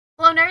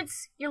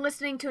nerds! You're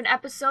listening to an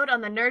episode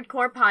on the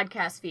Nerdcore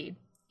podcast feed.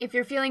 If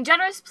you're feeling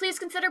generous, please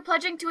consider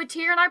pledging to a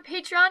tier on our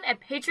Patreon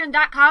at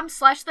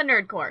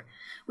patreon.com/thenerdcore.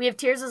 We have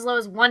tiers as low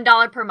as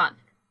 $1 per month.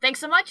 Thanks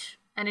so much,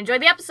 and enjoy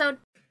the episode.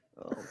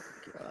 Oh,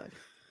 God.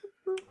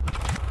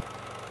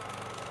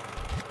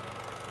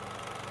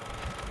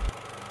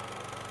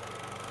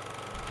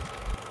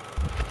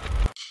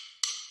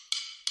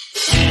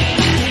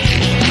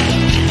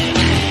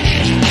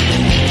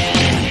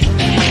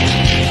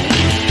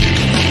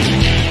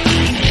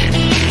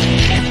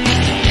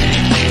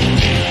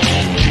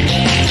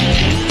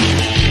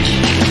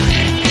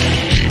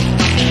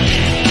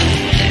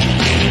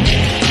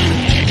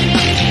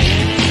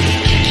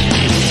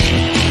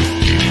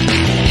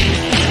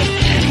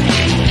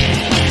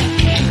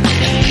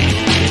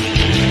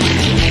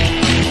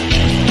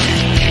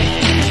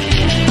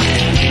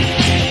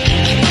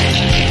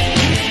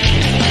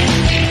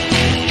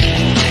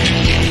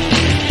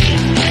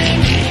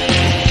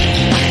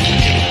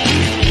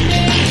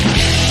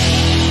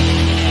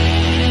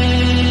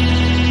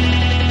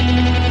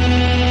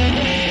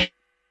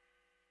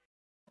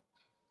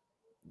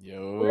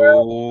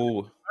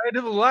 To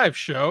the live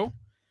show,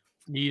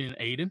 me and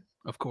Aiden,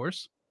 of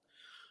course,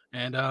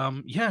 and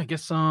yeah, I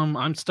guess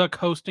I'm stuck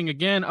hosting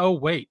again. Oh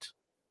wait,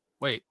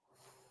 what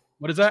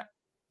is that?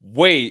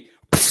 Wait,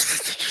 I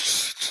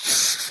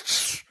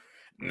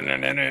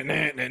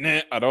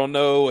don't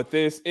know what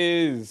this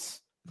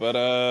is, but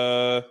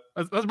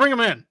let's bring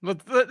him in.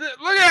 Look at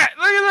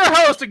the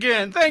host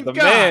again. Thank the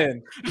God.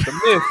 Man, the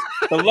myth,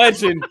 the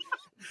legend.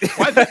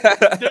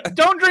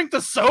 Don't drink the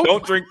soap.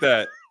 Don't drink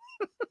that.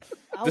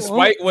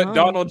 Despite what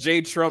Donald J.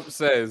 Trump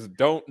says,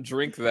 don't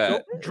drink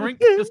that. Don't drink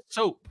the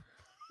soap.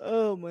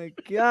 Oh my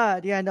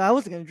God. Yeah, no, I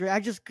wasn't gonna drink. I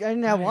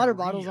didn't have water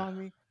bottles on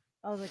me.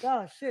 I was like,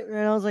 oh shit,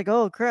 man. I was like,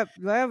 oh crap.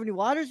 Do I have any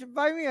waters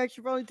by me? I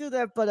should probably do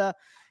that. But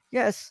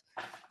yes.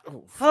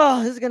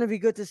 Oh, this is gonna be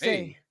good to say.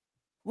 Hey.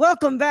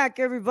 Welcome back,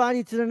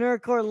 everybody, to the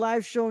Nerdcore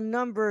live show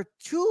number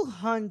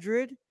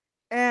 200.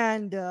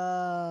 And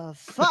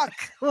fuck,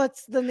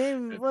 what's the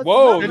name?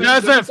 Whoa, it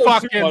doesn't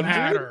fucking 200?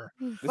 matter.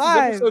 This is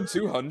episode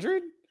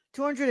 200?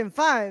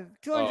 205.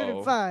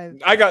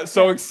 205. I got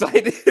so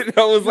excited.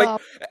 I was like,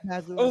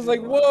 No,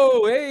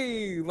 whoa,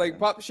 hey, like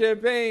pop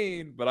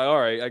champagne. But all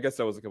right, I guess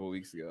that was a couple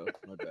weeks ago.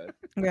 My bad.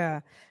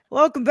 Yeah.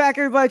 Welcome back,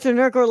 everybody, to the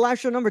Nerdcore live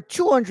show number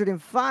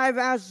 205.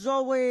 As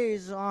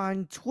always,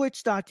 on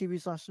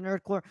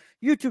twitch.tv/nerdcore,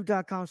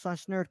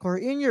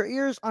 youtube.com/nerdcore, in your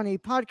ears on a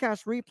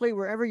podcast replay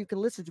wherever you can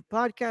listen to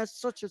podcasts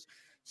such as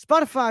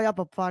Spotify,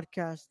 Apple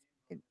Podcasts,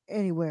 and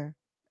anywhere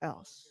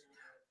else.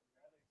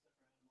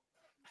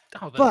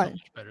 Oh, that's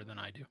much better than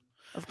I do.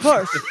 Of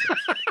course.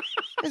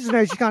 This is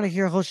Nerd. You kind of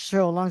hear host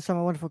show alongside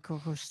my wonderful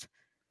co-host.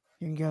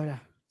 You can go to.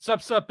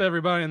 Sup,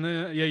 everybody. And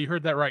yeah, you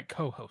heard that right.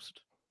 Co-host.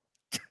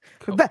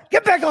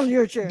 Get back on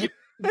your chair.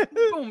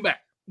 Going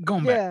back.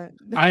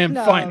 I am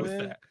fine with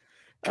that.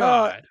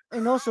 God.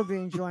 And also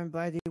being joined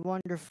by the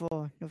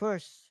wonderful, of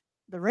course,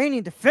 the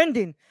reigning,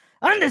 defending,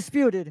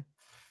 undisputed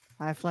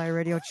High Fly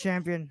Radio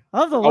champion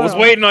of the world. I was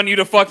waiting on you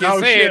to fucking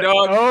say it,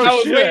 dog. I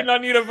was shit. waiting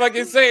on you to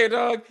fucking say it,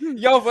 dog.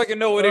 Y'all fucking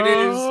know what it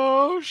is.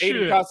 Oh, shit.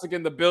 Aiden Cossack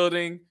in the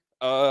building.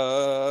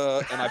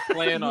 And I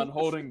plan on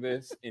holding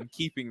this and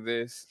keeping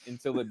this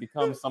until it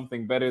becomes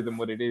something better than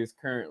what it is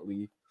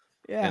currently.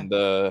 Yeah. And you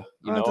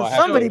know, until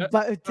somebody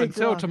takes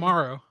until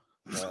tomorrow.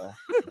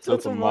 Until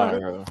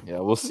tomorrow. Yeah,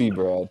 we'll see,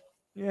 Brad.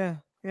 Yeah.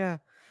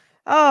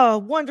 Oh,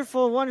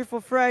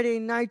 wonderful Friday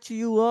night to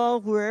you all,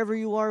 wherever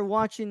you are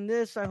watching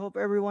this. I hope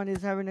everyone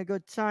is having a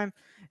good time.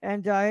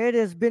 And it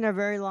has been a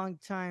very long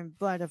time.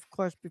 But of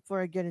course,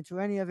 before I get into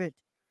any of it,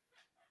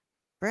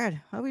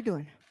 Brad, how are we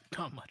doing?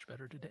 Not much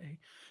better today.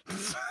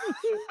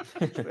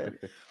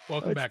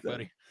 Welcome back,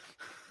 buddy.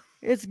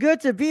 It's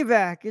good to be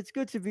back.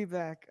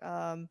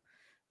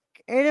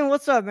 Aiden,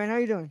 what's up, man? How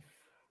you doing?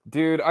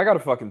 Dude, I gotta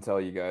fucking tell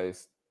you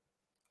guys.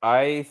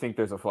 I think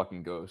there's a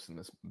fucking ghost in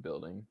this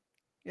building.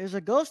 There's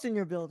a ghost in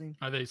your building.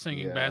 Are they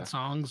singing bad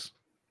songs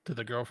to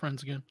the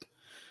girlfriends again?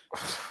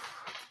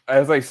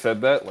 As I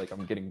said that, like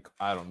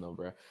I don't know,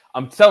 bro.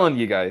 I'm telling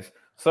you guys.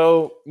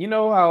 So, you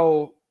know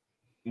how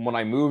when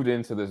I moved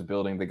into this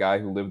building, the guy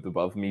who lived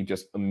above me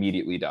just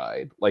immediately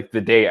died. Like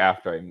the day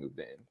after I moved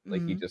in.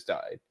 Like he just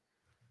died.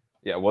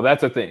 Yeah, well,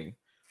 that's a thing.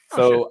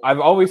 So I've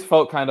always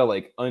felt kind of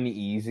like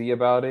uneasy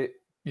about it.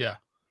 Yeah.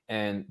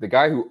 And the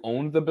guy who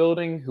owned the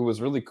building, who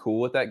was really cool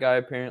with that guy,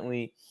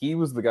 apparently, he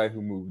was the guy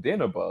who moved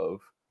in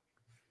above.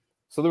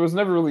 So there was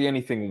never really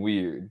anything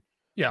weird.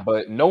 Yeah.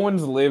 But no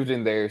one's lived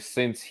in there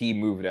since he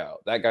moved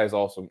out. That guy's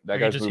moved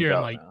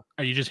out now.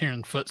 Are you just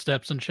hearing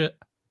footsteps and shit?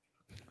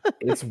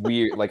 It's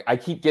weird. Like I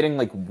keep getting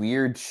like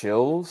weird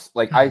chills.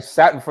 Like I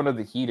sat in front of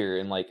the heater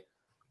and like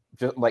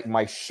just like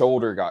my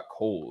shoulder got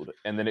cold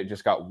and then it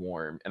just got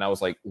warm and I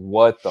was like,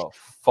 what the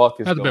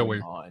fuck is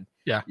going on?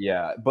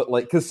 Yeah, but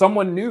like because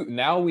someone new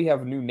now we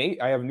have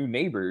I have new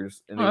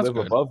neighbors and they live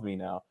above me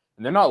now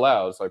and they're not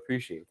loud, so I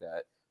appreciate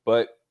that.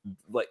 But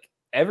like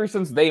ever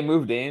since they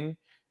moved in,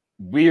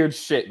 weird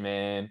shit,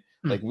 man.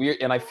 like weird.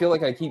 And I feel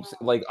like I keep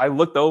like I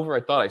looked over,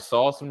 I thought I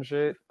saw some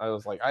shit. I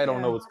was like, I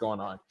don't know what's going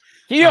on.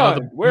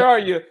 Keon, where are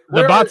you?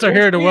 The bots are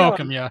here to Keon?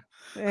 welcome you.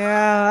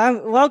 Yeah,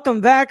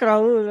 welcome back,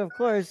 Raul. Of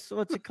course.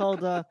 What's it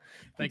called? Thank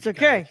It's you,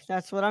 okay. Kylie.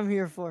 That's what I'm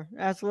here for.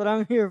 That's what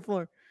I'm here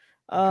for.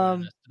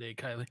 Joining us today,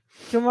 Kylie.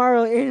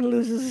 Tomorrow, Aiden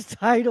loses his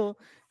title.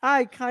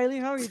 Hi,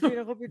 Kylie. How are you doing?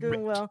 I hope you're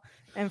doing well.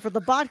 And for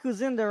the bot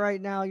who's in there right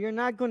now, you're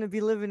not going to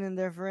be living in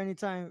there for any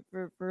time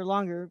for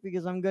longer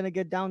because I'm going to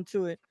get down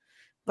to it.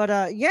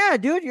 But yeah,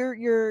 dude,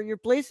 your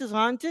place is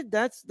haunted.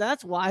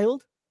 That's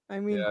wild. I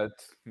mean, Yeah,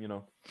 it's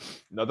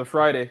another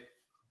Friday.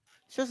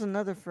 it's just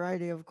another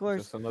Friday, of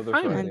course. Just another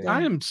Friday.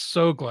 I am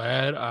so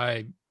glad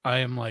I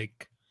am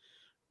like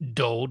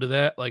dull to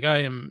that. Like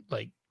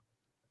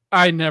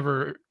I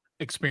never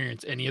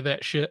experienced any of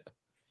that shit.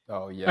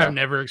 Oh yeah. I've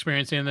never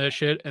experienced any of that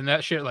shit, and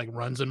that shit like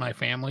runs in my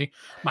family.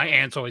 My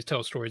aunts always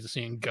tell stories of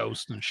seeing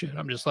ghosts and shit.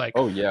 I'm just like,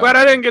 oh yeah, glad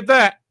I didn't get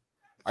that.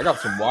 I got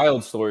some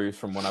wild stories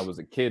from when I was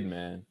a kid,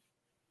 man.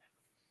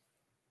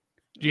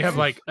 Do you have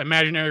like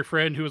imaginary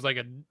friend who was like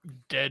a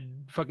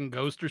dead fucking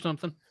ghost or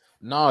something?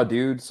 Nah,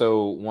 dude.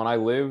 So when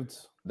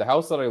the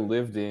house that I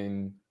lived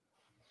in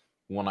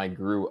when I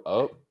grew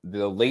up,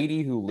 the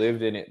lady who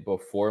lived in it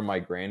before my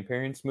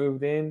grandparents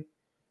moved in,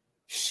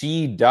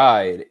 she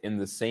died in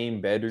the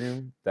same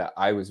bedroom that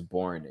I was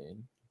born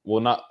in.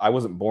 Well, I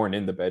wasn't born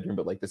in the bedroom,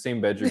 but like the same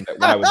bedroom that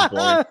when I was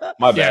born.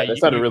 My bad. That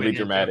sounded really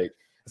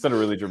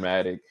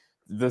dramatic.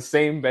 The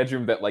same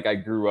bedroom that like I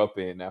grew up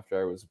in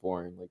after I was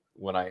born, like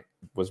when I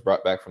was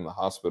brought back from the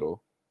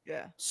hospital.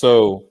 Yeah.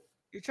 So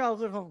your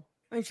childhood home.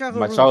 My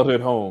childhood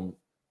home.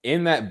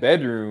 In that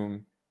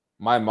bedroom,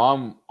 my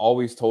mom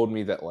always told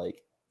me that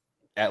like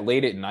at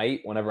late at night,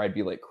 whenever I'd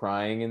be like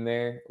crying in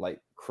there, like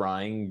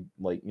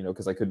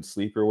because I couldn't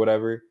sleep or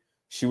whatever,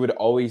 she would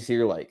always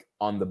hear like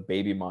on the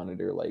baby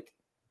monitor, like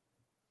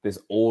this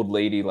old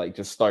lady like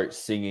just start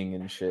singing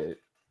and shit.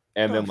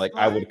 And then like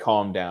I would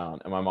calm down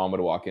and my mom would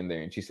walk in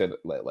there and she said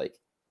like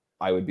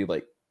I would be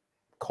like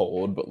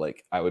cold, but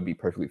like I would be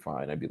perfectly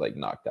fine. I'd be like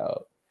knocked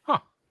out. Huh.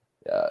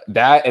 Yeah.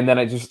 That and then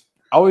I just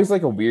always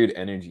like a weird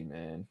energy,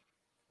 man.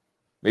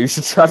 Maybe you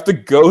should trap the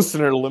ghost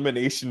in an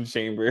elimination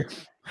chamber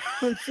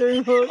on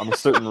a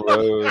certain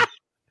road.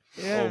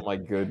 Yeah. Oh my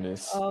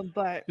goodness.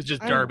 But it's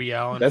just Darby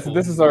Allin.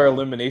 This is our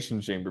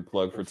elimination chamber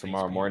plug for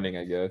tomorrow morning,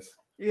 I guess.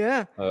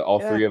 Yeah. All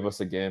three of us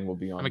again will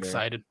be on. I'm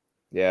excited.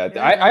 Yeah,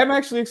 I'm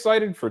actually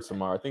excited for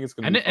tomorrow. I think it's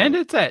gonna be fun. And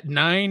it's at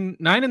 9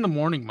 in the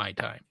morning my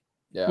time.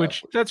 Yeah,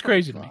 which that's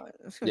crazy to me.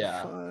 That's gonna be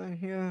fun.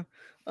 Yeah.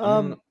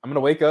 I'm gonna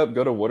wake up,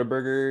 go to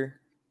Whataburger,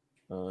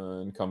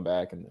 and come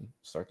back and then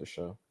start the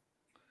show.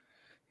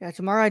 Yeah,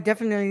 tomorrow I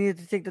definitely need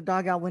to take the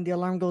dog out when the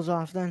alarm goes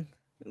off. Then,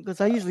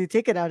 because I usually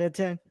take it out at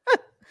 10.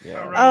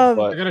 Yeah. I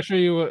gotta show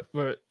you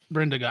what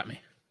Brenda got me.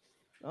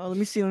 Oh, let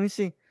me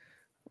see.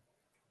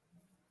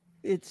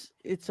 It's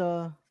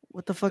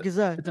what the fuck is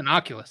that? It's an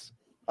Oculus.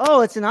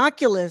 Oh, it's an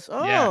Oculus.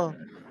 Oh, yeah.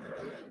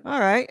 All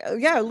right.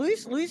 Yeah,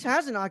 Luis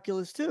has an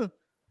Oculus too.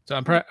 So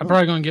I'm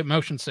probably gonna get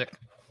motion sick.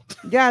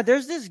 Yeah,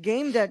 there's this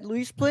game that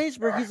Luis plays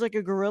where he's like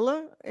a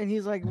gorilla and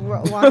he's like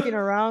walking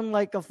around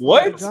like a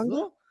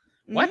jungle.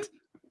 What?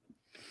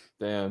 Mm-hmm.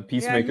 Damn,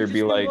 Peacemaker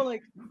be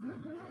like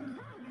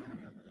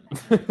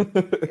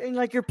and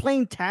like you're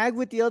playing tag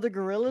with the other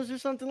gorillas or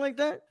something like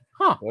that.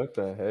 Huh? What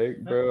the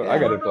heck, bro? Yeah, I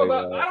gotta play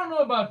that. I don't know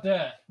about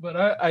that, but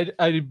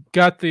I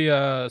got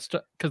the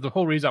because the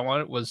whole reason I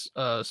wanted it was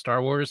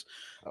Star Wars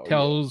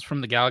Tales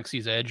from the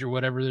Galaxy's Edge or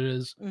whatever it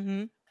is.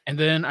 Mm-hmm. And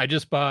then I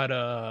just bought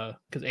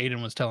because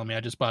Aiden was telling me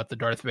I just bought the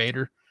Darth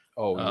Vader.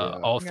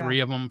 All three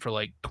of them for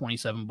like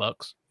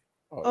 $27.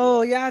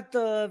 Oh yeah,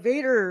 the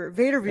Vader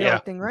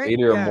VR thing, right?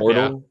 Vader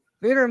Immortal.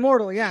 Vader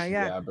Immortal,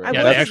 yeah. Bro.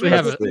 They actually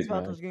have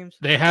those games.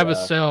 They have a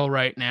sale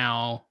right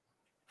now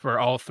for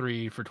all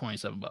three for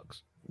 $27.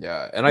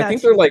 Yeah, and I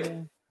think they're like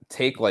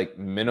take like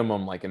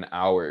minimum like an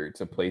hour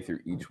to play through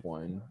each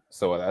one.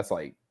 So that's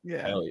like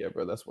hell yeah,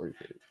 bro. That's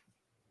worth it.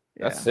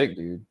 That's sick,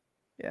 dude.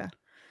 Yeah.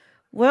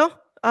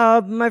 Well,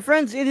 my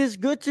friends, it is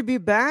good to be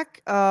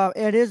back.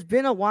 It has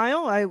been a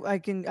while. I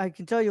can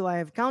tell you I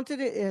have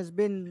counted it. It has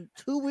been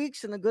 2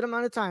 weeks and a good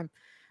amount of time.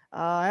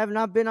 I have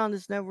not been on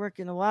this network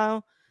in a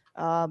while.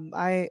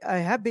 I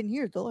have been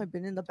here though. I've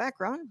been in the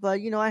background, but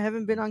I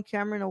haven't been on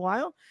camera in a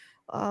while.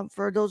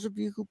 For those of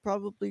you who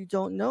probably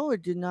don't know,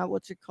 do not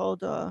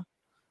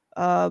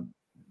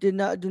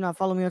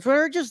follow me on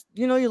Twitter. Just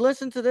you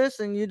listen to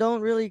this and you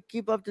don't really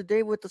keep up to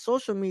date with the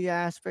social media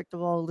aspect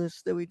of all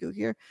this that we do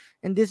here,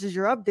 and this is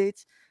your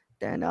updates.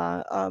 Then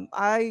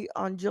I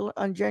on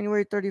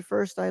January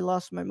 31st I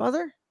lost my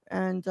mother,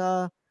 and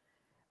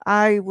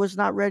I was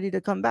not ready to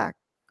come back.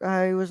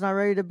 I was not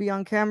ready to be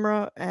on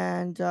camera,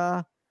 and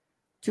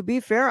to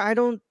be fair, I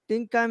don't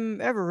think I'm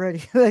ever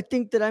ready. I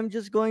think that I'm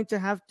just going to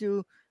have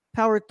to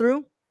power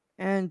through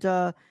and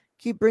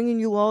keep bringing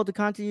you all the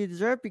content you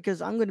deserve,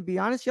 because I'm going to be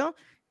honest, y'all,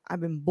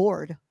 I've been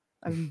bored.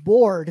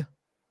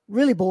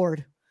 Really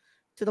bored,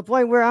 to the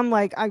point where I'm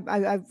like,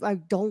 I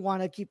don't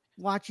want to keep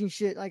watching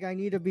shit. Like I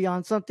need to be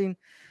on something.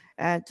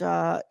 And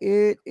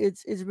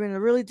it's been a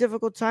really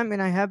difficult time,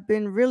 and I have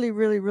been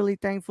really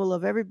thankful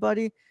of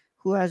everybody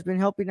who has been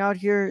helping out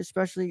here,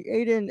 especially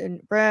Aiden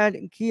and Brad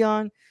and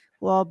Keon,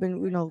 who all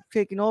been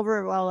taking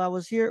over while I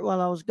was here, while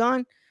I was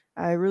gone.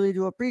 I really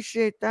do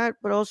appreciate that,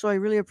 but also I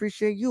really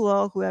appreciate you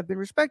all who have been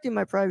respecting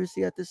my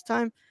privacy at this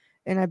time,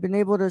 and I've been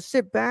able to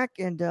sit back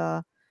and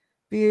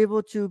be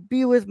able to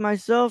be with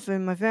myself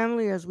and my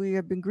family as we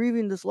have been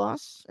grieving this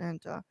loss.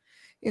 And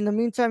in the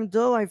meantime,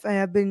 though, I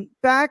have been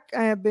back.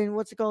 I have been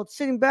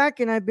sitting back,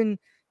 and I've been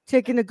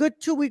taking a good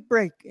 2 week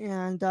break.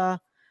 And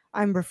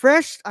I'm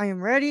refreshed. I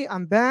am ready.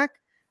 I'm back.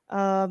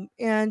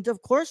 And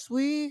of course,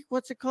 I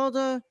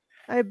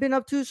have been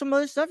up to some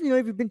other stuff.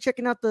 If you've been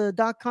checking out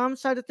the .com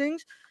side of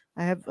things,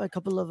 I have a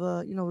couple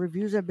of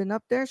reviews that have been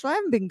up there. So I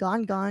haven't been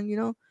gone.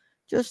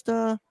 Just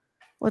I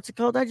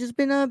just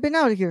been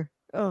out of here.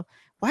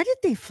 Why did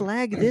they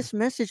flag this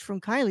message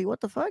from Kylie?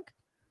 What the fuck?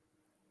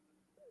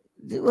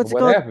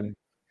 What happened?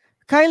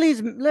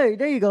 Kylie's.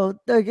 There you go.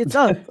 It's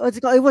up. What's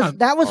it called?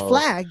 That was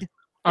flagged.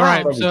 All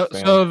right. Probably So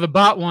spam. so the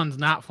bot one's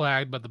not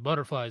flagged, but the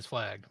butterfly is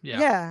flagged. Yeah.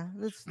 Yeah,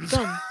 that's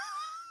dumb.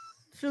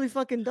 It's really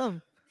fucking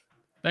dumb.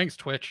 Thanks,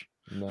 Twitch.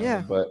 No,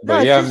 Yeah. but No,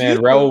 it's yeah, just man,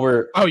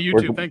 YouTube. Raul,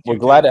 YouTube. Thank you. we're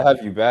glad to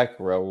have you back,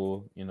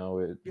 Raul.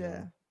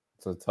 Yeah.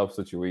 It's a tough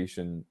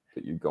situation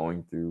that you're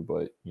going through,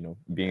 but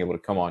being able to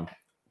come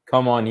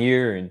on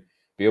here and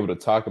be able to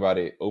talk about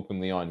it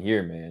openly on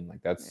here, man,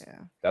 like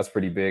that's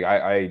pretty big.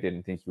 I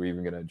didn't think you were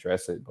even gonna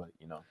address it, but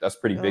that's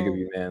pretty big of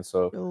you, man.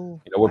 So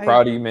we're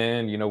proud of you,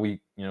 man. We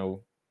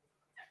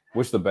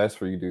wish the best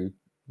for you, dude.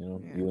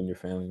 You and your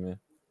family, man.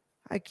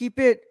 I keep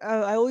it.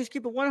 I always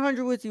keep it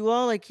 100 with you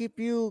all. I keep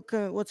you,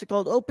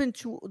 open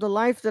to the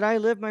life that I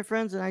live, my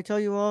friends. And I tell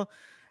you all,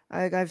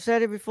 I've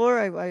said it before.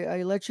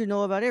 I let you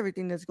know about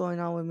everything that's going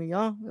on with me,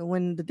 y'all. And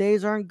when the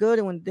days aren't good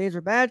and when the days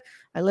are bad,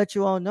 I let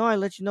you all know. I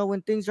let you know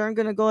when things aren't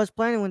gonna go as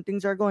planned and when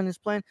things are going as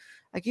planned.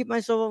 I keep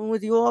myself open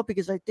with you all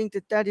because I think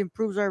that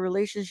improves our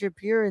relationship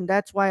here, and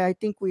that's why I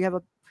think we have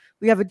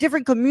a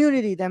different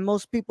community than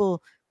most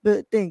people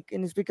think,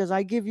 and it's because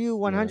I give you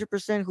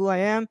 100% who I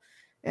am.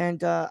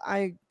 And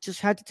I just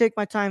had to take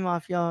my time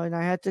off, y'all, and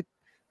I had to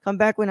come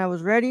back when I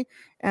was ready.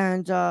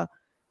 And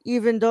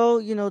even though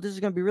this is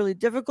gonna be really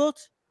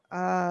difficult,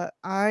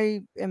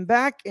 I am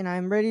back and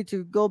I'm ready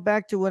to go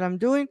back to what I'm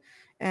doing.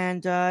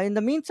 And in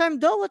the meantime,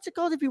 though,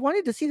 if you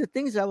wanted to see the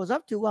things I was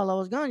up to while I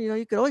was gone,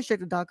 you could always check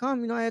the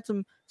 .com. I had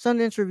some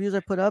Sundance reviews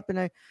I put up, and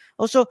I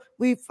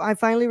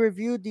finally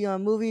reviewed the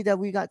movie that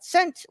we got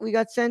sent. We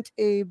got sent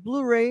a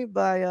Blu-ray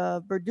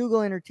by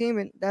Verdugo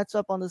Entertainment. That's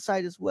up on the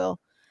site as well.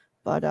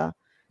 But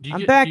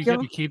I'm back, do you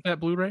get to keep that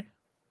Blu-ray?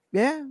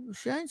 Yeah,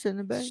 she ain't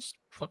sending it back.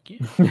 Fuck you.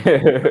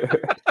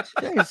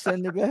 She ain't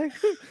sending it back.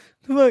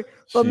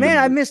 But man,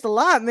 I missed a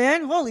lot,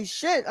 man. Holy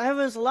shit. I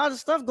missed a lot of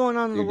stuff going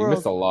on in the world. You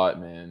missed a lot,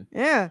 man.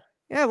 Yeah.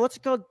 What's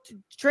it called?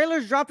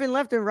 Trailers dropping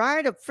left and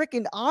right. A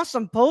freaking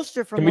awesome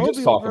poster from Can we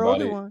just talk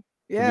about Obi-Wan. it?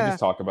 Yeah. Can we just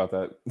talk about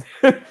that?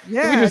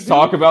 Yeah. Can we just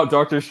talk about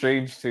Doctor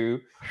Strange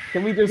too?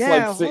 Can we just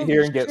sit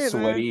here and get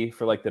sweaty man.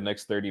 for the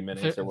next 30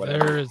 minutes or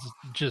whatever? There is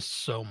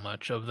just so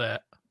much of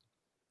that.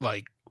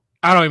 I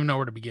don't even know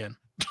where to begin.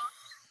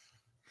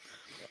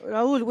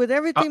 Raul, with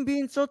everything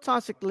being so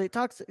toxic lately,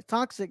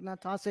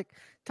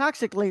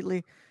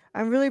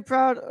 I'm really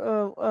proud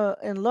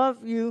and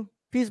love you.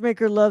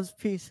 Peacemaker loves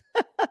peace.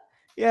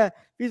 Yeah,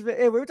 Peacemaker.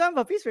 Hey, we were talking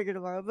about Peacemaker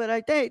tomorrow, but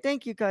I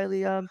thank you,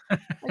 Kylie.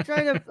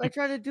 I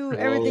try to do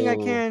everything I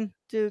can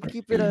to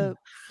keep it a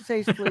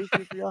safe place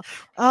for y'all.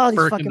 Oh,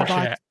 these fucking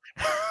bots.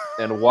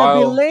 And while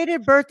the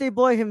belated birthday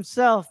boy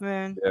himself,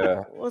 man.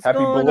 Yeah, What's happy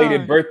going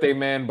belated on? birthday,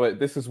 man. But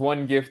this is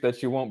one gift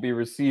that you won't be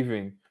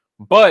receiving.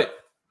 But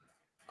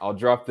I'll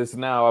drop this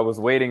now. I was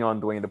waiting on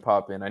Dwayne to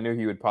pop in. I knew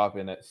he would pop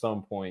in at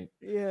some point.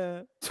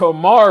 Yeah.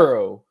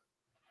 Tomorrow,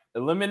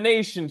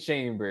 Elimination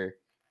Chamber,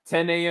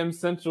 10 a.m.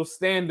 Central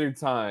Standard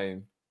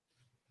Time.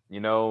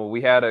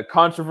 We had a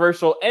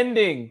controversial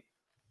ending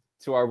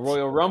to our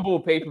Royal Rumble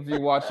pay-per-view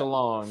watch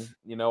along.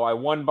 I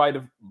won by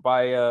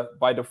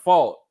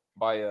default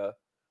by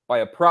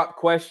a prop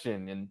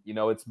question, and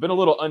it's been a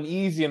little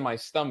uneasy in my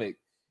stomach.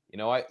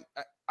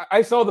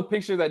 I saw the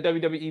picture that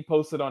WWE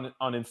posted on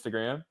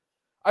Instagram.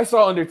 I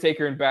saw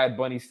Undertaker and Bad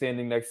Bunny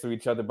standing next to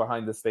each other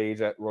behind the stage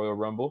at Royal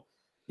Rumble.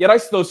 Yet I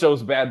still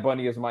chose Bad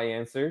Bunny as my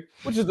answer,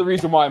 which is the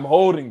reason why I'm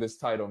holding this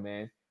title,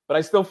 man. But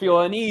I still feel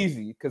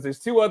uneasy because there's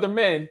two other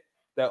men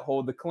that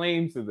hold the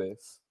claim to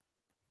this.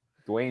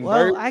 Dwayne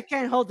Burke. I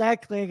can't hold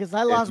that claim because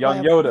I lost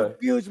Young by Yoda. a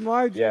huge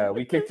margin. Yeah,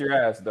 we kicked your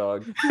ass,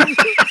 dog.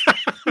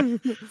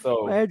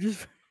 So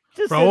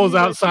Raul's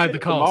outside the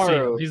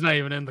Coliseum. He's not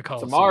even in the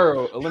Coliseum.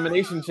 Tomorrow,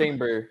 Elimination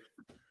Chamber,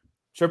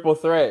 triple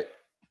threat.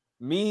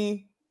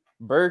 Me,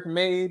 Burke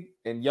Made,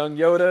 and Young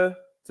Yoda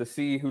to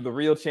see who the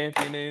real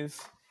champion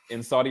is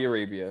in Saudi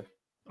Arabia.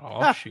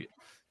 Oh shit!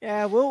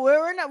 Yeah,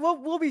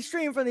 we'll be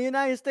streaming from the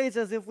United States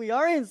as if we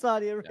are in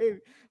Saudi Arabia.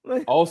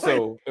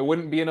 Also, it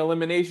wouldn't be an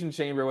Elimination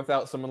Chamber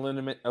without some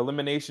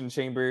Elimination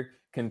Chamber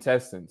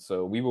contestants.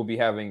 So we will be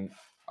having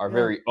our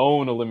very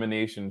own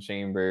Elimination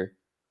Chamber,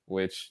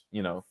 which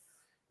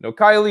No,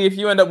 Kylie, if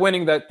you end up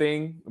winning that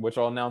thing, which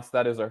I'll announce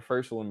that is our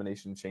first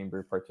Elimination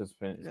Chamber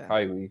participant, is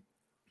Kylie,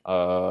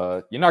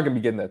 you're not gonna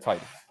be getting that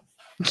title.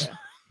 Yeah.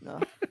 No.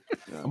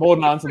 I'm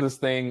holding on to this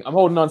thing. I'm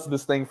holding on to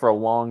this thing for a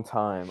long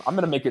time. I'm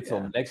gonna make it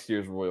till next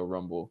year's Royal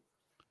Rumble.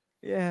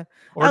 Yeah.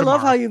 Or I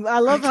love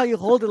tomorrow. how you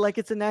hold it like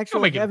it's an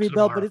actual make it heavy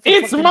belt, but tomorrow.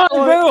 it's a my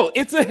toy. belt.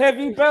 It's a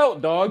heavy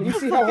belt, dog. You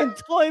see how fucking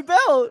toy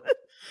belt.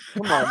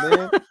 Come on,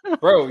 man.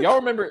 Bro, y'all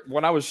remember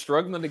when I was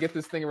struggling to get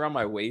this thing around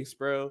my waist,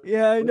 bro?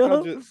 Yeah, I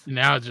know.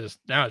 Now it's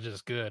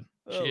just good.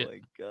 Oh Shit.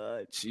 my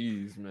god.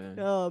 Jeez, man.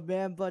 Oh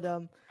man, but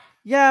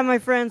yeah, my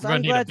friends,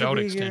 I'm glad to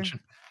be extension.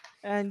 here.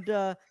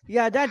 And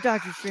yeah, that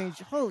Doctor Strange,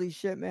 holy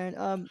shit,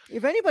 man.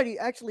 If anybody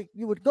actually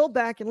you would go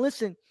back and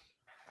listen,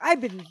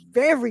 I've been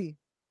very,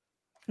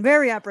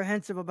 very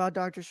apprehensive about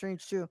Doctor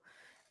Strange too.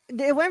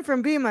 It went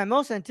from being my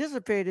most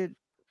anticipated,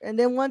 and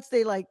then once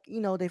they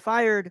they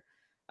fired,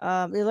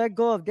 they let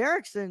go of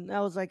Derrickson.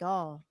 I was like,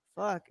 oh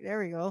fuck, there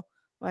we go.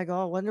 Like,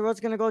 oh, I wonder what's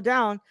gonna go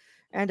down.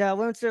 And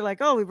once they're like,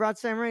 oh, we brought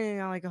Sam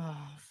Raimi, I'm like,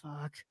 oh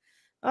fuck,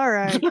 all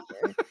right.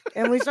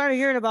 And we started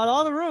hearing about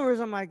all the rumors.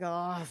 I'm like,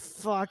 oh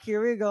fuck,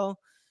 here we go.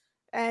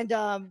 And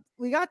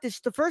we got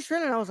the first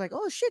trailer, and I was like,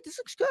 oh shit, this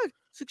looks good.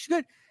 This looks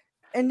good.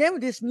 And then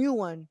with this new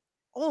one,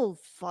 oh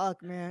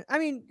fuck, man. I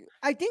mean,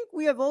 I think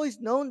we have always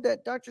known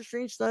that Doctor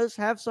Strange does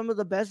have some of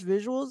the best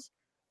visuals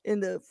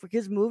for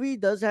his movie,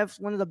 does have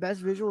one of the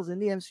best visuals in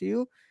the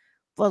MCU.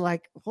 But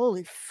like,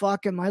 holy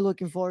fuck, am I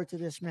looking forward to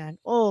this, man.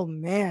 Oh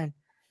man.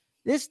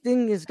 This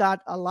thing has got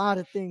a lot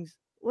of things.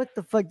 What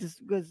the fuck does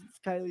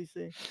Kylie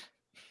say?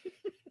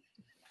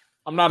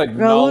 I'm not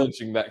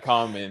acknowledging that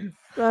comment.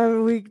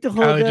 Kylie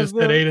just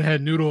said Aiden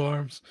had noodle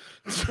arms.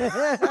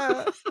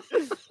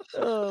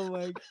 Oh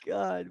my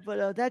god.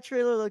 But that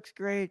trailer looks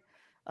great.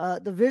 The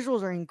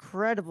visuals are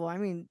incredible. I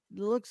mean,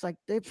 it looks like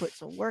they put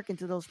some work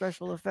into those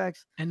special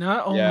effects. And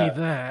not only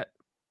that,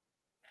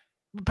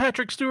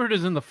 Patrick Stewart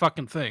is in the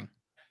fucking thing.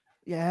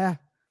 Yeah.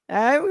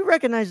 We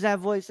recognize that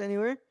voice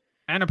anywhere.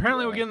 And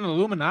apparently we're getting the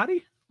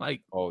Illuminati?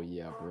 Like, oh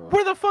yeah, bro.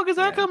 Where the fuck is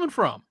that coming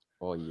from?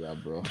 Oh yeah,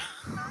 bro.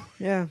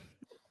 Yeah.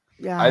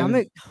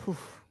 Yeah,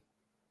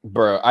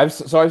 bro, I've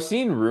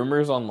seen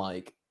rumors on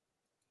like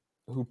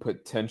who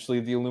potentially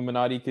the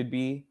Illuminati could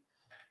be,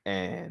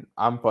 and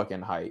I'm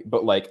fucking hyped.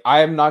 But like, I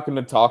am not going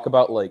to talk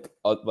about like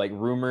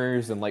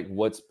rumors and like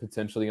what's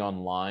potentially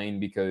online,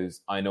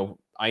 because I know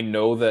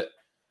that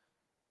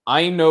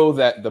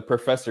the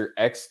Professor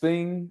X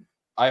thing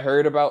I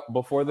heard about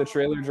before the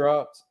trailer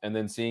dropped, and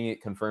then seeing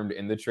it confirmed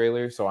in the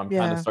trailer. So I'm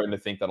kind of starting to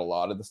think that a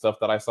lot of the stuff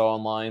that I saw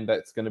online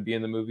that's going to be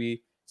in the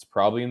movie, it's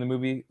probably in the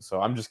movie.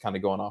 So I'm just kind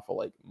of going off of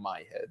like my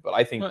head. But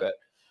I think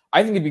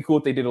it'd be cool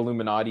if they did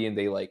Illuminati and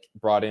they like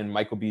brought in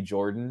Michael B.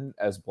 Jordan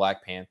as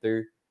Black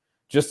Panther,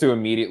 just to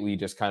immediately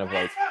just kind of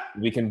like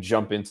we can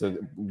jump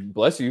into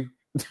bless you.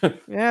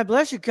 Yeah,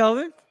 bless you,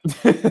 Kelvin.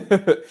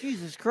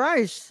 Jesus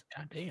Christ.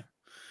 God damn.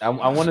 I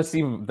want to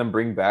see them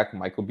bring back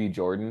Michael B.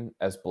 Jordan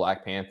as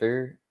Black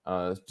Panther,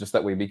 just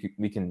that way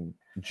we can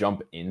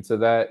jump into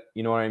that.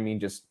 You know what I mean?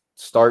 Just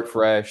start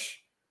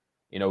fresh,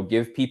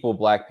 give people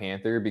Black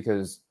Panther,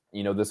 because,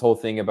 this whole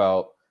thing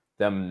about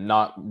them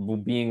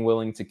not being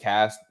willing to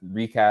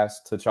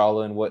recast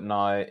T'Challa and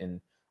whatnot,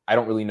 and I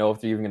don't really know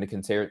if they're even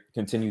going to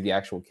continue the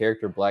actual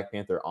character Black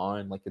Panther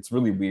on. Like, it's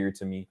really weird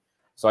to me.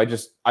 So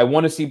I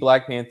want to see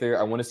Black Panther.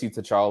 I want to see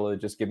T'Challa.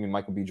 Just give me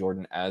Michael B.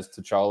 Jordan as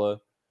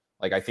T'Challa.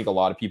 Like, I think a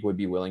lot of people would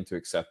be willing to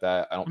accept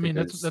that. I mean,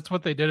 that's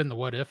what they did in the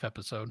What If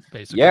episode,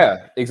 basically.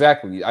 Yeah,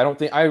 exactly.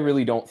 I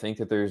really don't think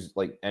that there's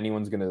like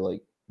anyone's gonna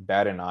like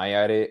bat an eye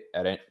at it.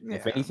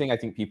 If anything, I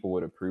think people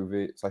would approve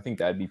it. So I think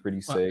that'd be pretty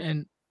sick.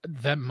 And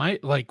that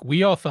might, like,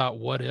 we all thought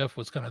What If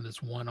was kind of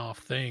this one-off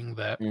thing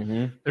that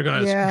they're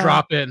gonna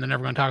drop it and they're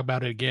never gonna talk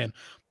about it again.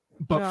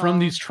 But from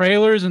these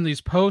trailers and these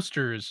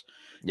posters,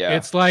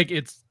 it's like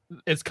it's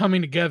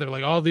coming together.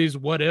 Like all these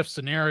What If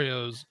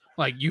scenarios.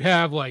 Like you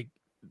have like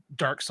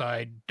Dark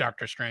Side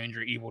Doctor Strange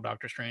or Evil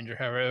Doctor Strange or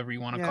however you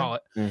want to call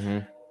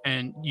it.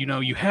 And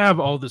you have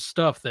all this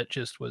stuff that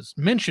just was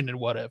mentioned in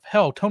What If.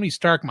 Hell, Tony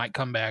Stark might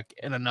come back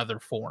in another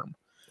form.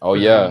 Oh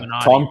yeah,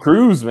 Tom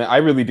Cruise, man. I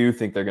really do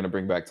think they're gonna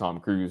bring back Tom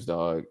Cruise,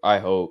 dog. I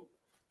hope.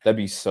 That'd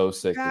be so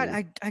sick. God,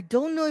 I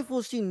don't know if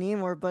we'll see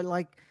Namor, but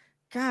like,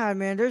 God,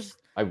 man,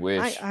 I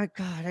wish.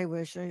 I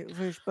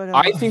wish. But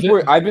I think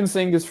I've been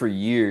saying this for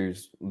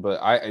years, but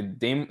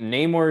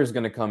Namor is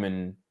gonna come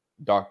in.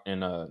 Not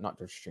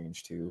Doctor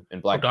Strange 2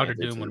 and Black Doctor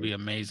Panther Doom 2. would be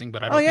amazing,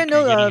 but I don't think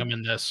you're getting him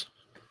in this.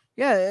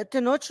 Yeah,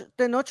 Tenoch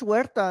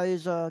Huerta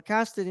is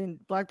casted in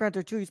Black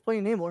Panther 2. He's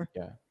playing Namor.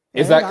 Yeah.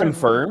 Is that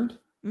confirmed?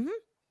 Mm-hmm.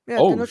 Yeah,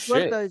 Tenoch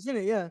Huerta is in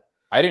it, yeah.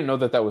 I didn't know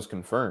that was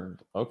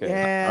confirmed. Okay.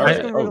 Yeah, that's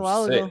confirmed a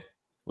while ago.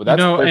 Well,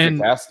 that's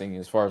perfect casting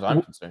as far as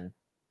I'm concerned.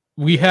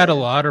 We had a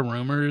lot of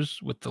rumors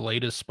with the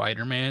latest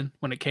Spider-Man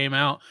when it came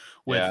out,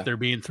 with there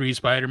being 3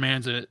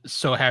 Spider-Mans, and it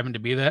so happened to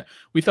be that.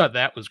 We thought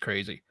that was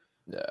crazy.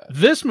 Yeah.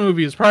 This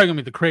movie is probably going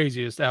to be the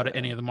craziest out of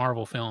any of the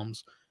Marvel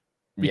films,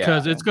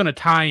 because it's going to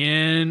tie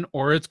in,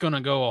 or it's going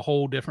to go a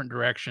whole different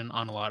direction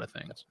on a lot of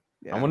things.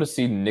 I want to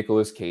see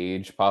Nicolas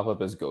Cage pop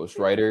up as Ghost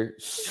Rider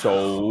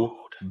so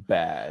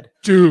bad,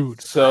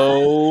 dude.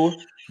 So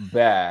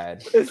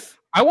bad.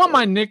 I want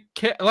my Nick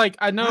like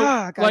I know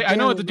I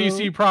know it's a bro.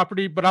 DC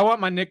property, but I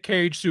want my Nick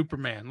Cage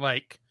Superman.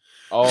 Like,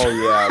 oh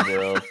yeah,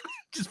 bro.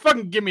 Just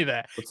fucking give me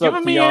that. What's give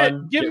up, me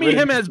Keon? Give me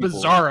him as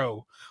people.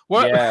 Bizarro.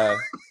 What? Yeah.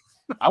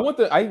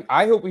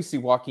 I hope we see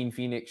Joaquin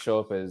Phoenix show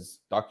up as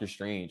Doctor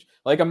Strange.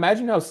 Like,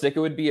 imagine how sick it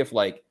would be if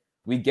like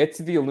we get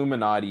to the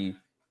Illuminati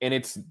and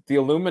it's the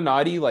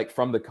Illuminati like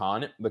from the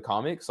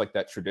comics, like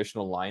that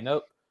traditional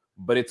lineup,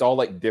 but it's all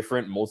like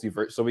different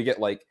multiverse. So we get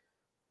like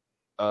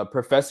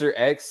Professor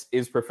X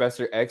is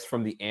Professor X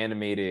from the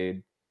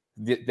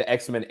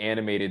X-Men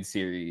animated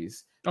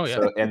series. Oh yeah.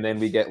 So, and then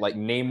we get like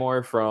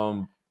Namor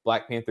from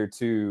Black Panther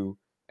 2,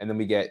 and then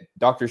we get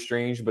Doctor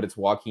Strange, but it's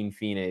Joaquin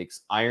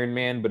Phoenix, Iron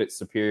Man, but it's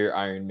Superior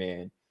Iron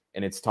Man,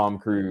 and it's Tom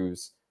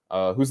Cruise.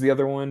 Who's the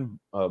other one?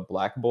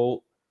 Black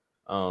Bolt.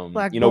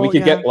 Black we Bolt,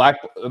 could get Black.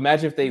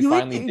 Imagine if they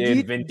finally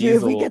did Vin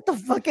Diesel. We get the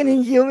fucking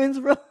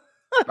Inhumans, bro.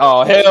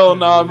 Oh hell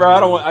no, bro! I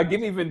don't want.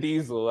 Give me Vin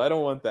Diesel. I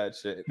don't want that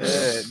shit.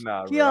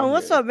 Nah, bro. Keon,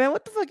 what's up, man?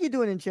 What the fuck you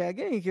doing in chat?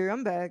 Get in here.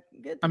 I'm back.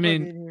 Get the fuck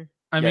in here.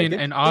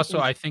 And also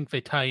I think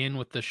they tie in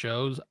with the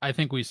shows. I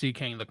think we see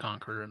King the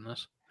Conqueror in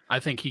this. I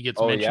think he gets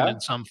mentioned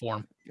in some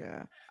form.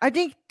 Yeah, I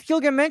think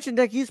he'll get mentioned.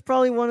 That he's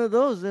probably one of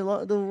those,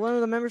 one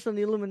of the members from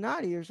the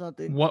Illuminati or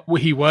something. What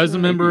he was a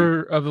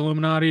member of the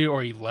Illuminati,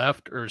 or he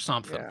left, or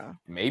something. Yeah,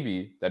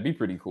 maybe that'd be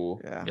pretty cool.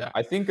 Yeah.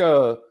 I think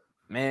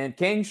man,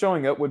 Kang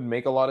showing up would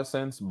make a lot of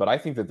sense, but I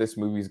think that this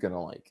movie's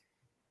gonna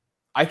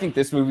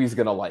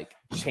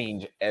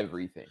change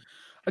everything.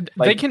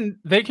 Like,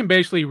 they can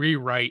basically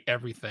rewrite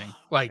everything.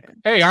 Like,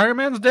 hey, Iron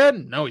Man's dead?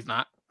 No, he's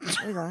not.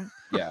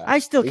 Yeah, I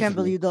still can't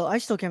believe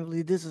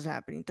this is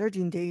happening.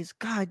 13 days.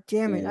 God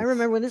damn it. I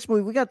remember when this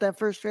movie, we got that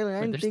first trailer.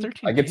 I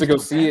get to go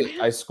see it.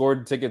 I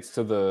scored tickets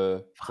to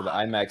the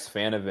IMAX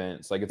fan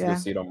event, so I get to go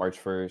see it on March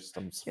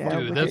 1st.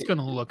 Dude, that's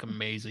gonna look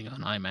amazing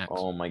on IMAX.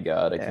 Oh my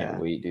god, I can't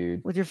wait,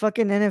 dude. With your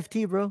fucking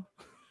NFT, bro.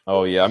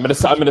 Oh yeah, I'm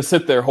gonna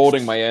sit there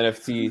holding my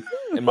NFT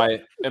in my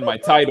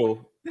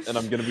title, and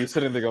I'm gonna be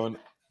sitting there going,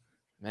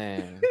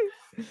 man.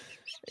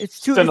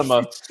 It's too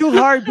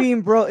hard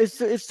being broke.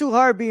 It's too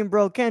hard being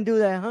broke. Can't do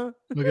that, huh?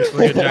 Look at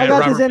I got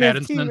Robert this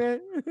NFT,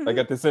 Pattinson. Man. I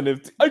got this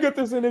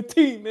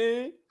NFT,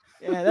 man.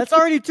 Yeah, that's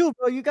already two,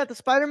 bro. You got the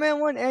Spider-Man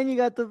one and you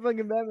got the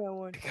fucking Batman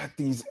one. I got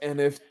these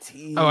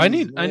NFTs. Oh, I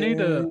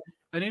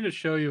need to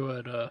show you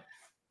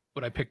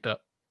what I picked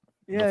up.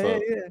 Yeah.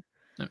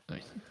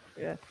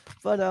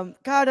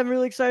 But God, I'm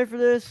really excited for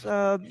this.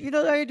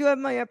 I do have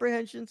my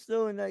apprehensions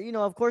still, and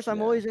of course,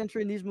 I'm always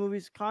entering these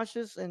movies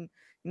cautious and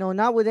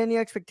not with any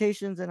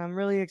expectations. And I'm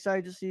really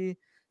excited to see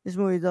this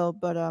movie though.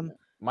 But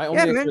my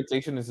only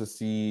expectation is to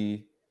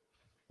see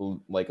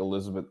like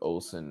Elizabeth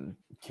Olsen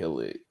kill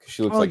it.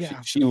 She looks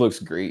she looks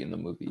great in the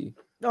movie.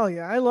 Oh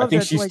yeah, I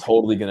think she's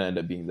totally gonna end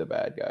up being the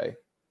bad guy.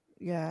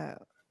 Yeah,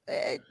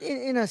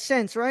 in a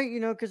sense, right?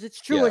 Because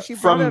it's true what she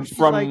brought up.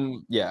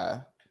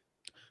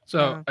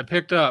 So I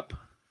picked up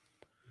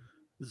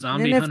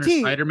Zombie Hunter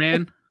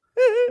Spider-Man.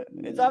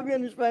 Zombie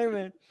Hunter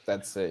Spider-Man.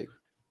 That's sick.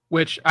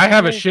 Which I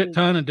have a shit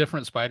ton of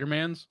different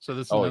Spider-Mans, so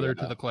this is another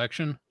to the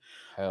collection.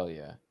 Hell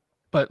yeah.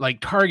 But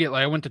like Target,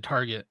 I went to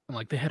Target and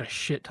like they had a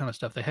shit ton of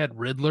stuff. They had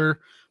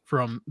Riddler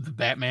from the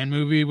Batman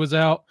movie was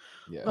out.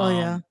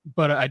 Yeah.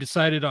 But I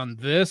decided on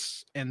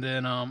this, and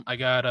then I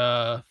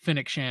got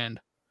Fennec Shand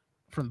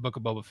from the Book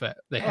of Boba Fett.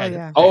 They had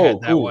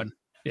that one.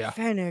 Yeah.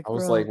 Fennec, I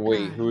was like,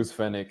 wait, who's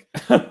Fennec?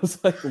 I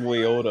was like,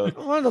 wait, hold up.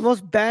 One of the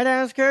most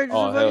badass characters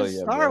of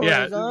Star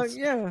Wars.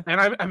 Yeah.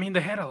 And I mean,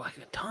 they had a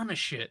ton of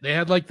shit. They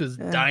had like this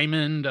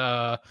diamond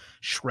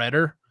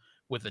shredder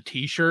with a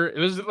T-shirt. It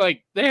was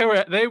like they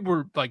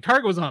were like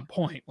Target was on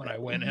point when I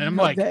went, and I'm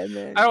like,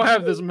 I don't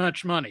have this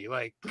much money.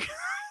 Like,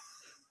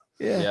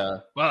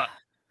 but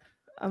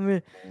I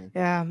mean,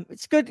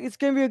 it's good. It's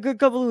gonna be a good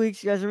couple of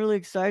weeks. You guys are really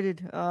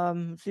excited.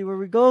 See where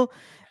we go,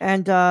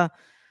 and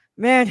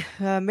man,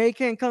 May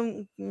can't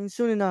come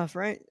soon enough,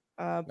 right?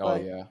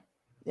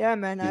 Yeah,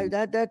 man.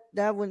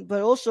 That one,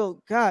 but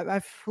also, God,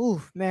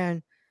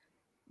 man,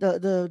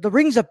 the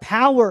Rings of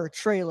Power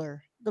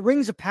trailer. The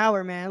Rings of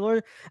Power, man.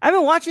 I've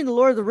been watching the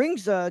Lord of the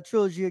Rings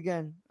trilogy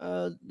again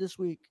this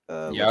week.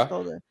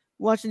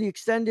 Watching the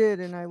extended,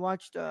 and I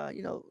watched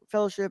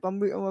Fellowship. I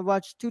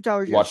watched Two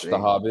Towers. Watched The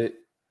Hobbit.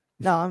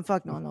 No, I'm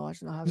not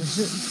watching The Hobbit.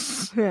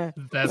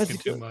 That's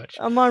too much.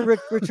 I'm on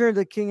Return of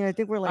the King, and I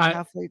think we're like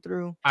halfway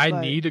through. I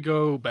need to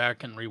go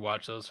back and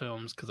rewatch those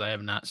films because I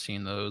have not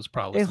seen those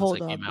probably since they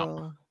came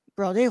out.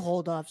 Bro, they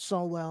hold up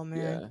so well, man.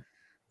 Yeah.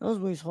 Those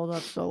movies hold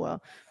up so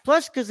well.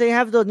 Plus, because they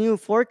have the new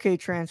 4K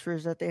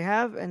transfers that they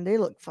have, and they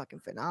look fucking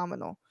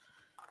phenomenal.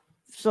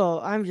 So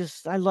I'm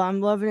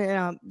loving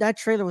it. That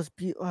trailer was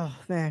beautiful. Oh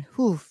man,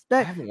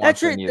 that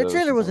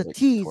trailer was a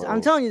tease. 12.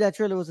 I'm telling you, that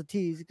trailer was a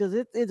tease because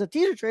it's a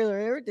teaser trailer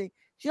and everything.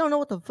 You don't know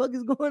what the fuck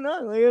is going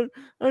on. Like, I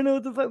don't know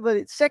what the fuck, but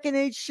it's second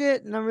age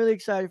shit, and I'm really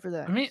excited for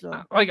that. I mean,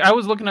 I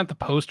was looking at the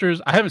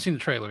posters. I haven't seen the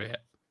trailer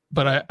yet,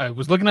 but I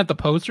was looking at the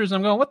posters. And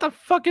I'm going, what the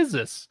fuck is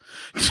this?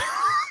 The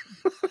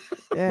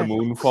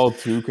Moonfall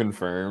 2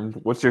 confirmed.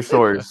 What's your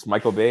source,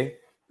 Michael Bay?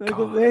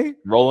 Michael Bay.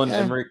 Roland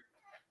Emmerich.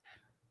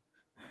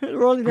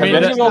 Roland Have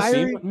any of y'all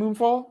Diary. seen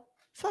Moonfall?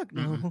 Fuck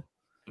no.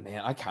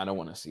 Man, I kind of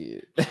want to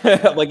see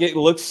it. Like it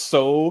looks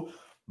so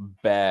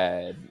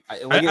bad.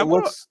 I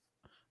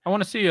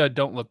want to see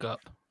Don't Look Up.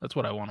 That's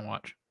what I want to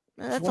watch.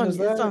 That's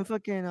on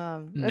fucking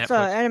that's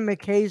Adam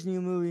McKay's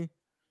new movie.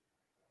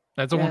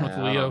 That's the one with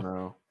Leo. I don't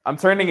know. I'm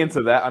turning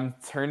into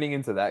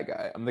that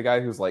guy. I'm the guy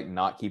who's like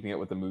not keeping it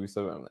with the movie.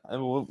 So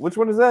which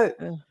one is that?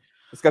 Yeah.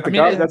 It's got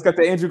that's got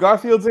the Andrew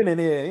Garfields in it.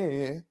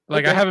 Yeah.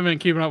 Like I haven't been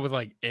keeping up with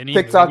like any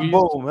TikTok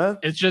movies. boom, man.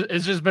 It's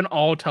just been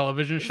all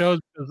television shows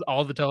because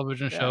all the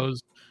television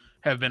shows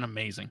have been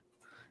amazing.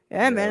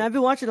 Yeah, man, I've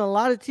been watching a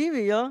lot of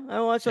TV, yo. I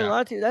watch a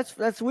lot of TV.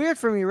 That's weird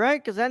for me,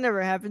 right? Because that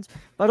never happens.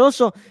 But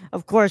also,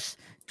 of course,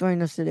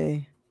 joining us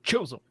today,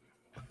 Chill Zone,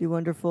 the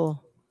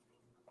wonderful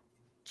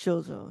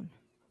Chill Zone.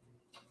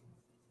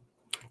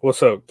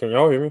 What's up? Can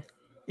y'all hear me?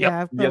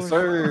 Yeah. Yes,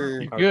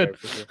 sir. Good.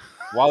 Sure.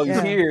 While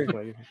he's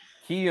here,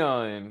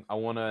 Keon, I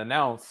want to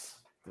announce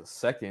the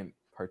second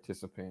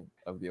participant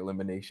of the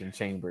Elimination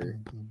Chamber.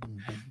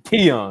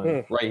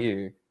 Keon, right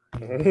here.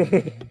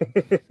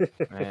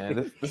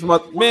 Man, this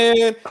month,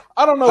 man.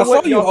 I don't know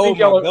what y'all think.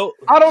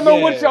 I don't know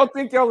what y'all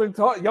think y'all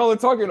are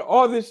talking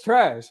all this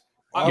trash.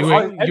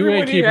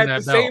 Everybody had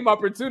the same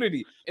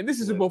opportunity, and this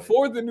is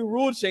before the new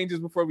rule changes.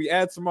 Before we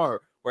add tomorrow,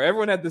 where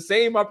everyone had the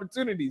same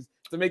opportunities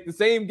to make the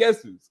same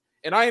guesses,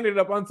 and I ended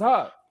up on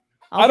top.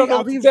 I don't know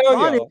what to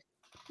tell y'all.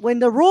 When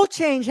the rule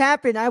change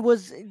happened, I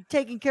was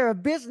taking care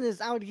of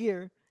business out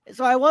here,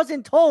 so I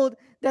wasn't told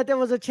that there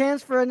was a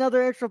chance for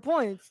another extra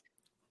points.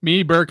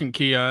 Me, Burke, and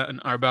Keon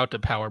are about to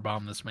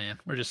powerbomb this man.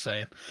 We're just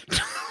saying.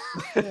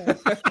 I'm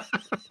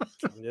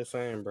just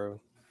saying,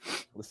 bro.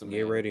 Listen,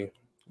 get ready.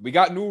 We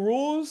got new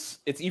rules.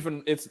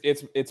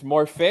 It's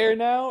more fair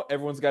now.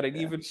 Everyone's got an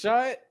even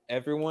shot.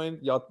 Everyone,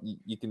 y'all,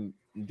 you can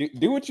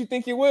do what you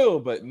think you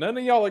will, but none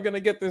of y'all are gonna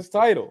get this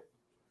title.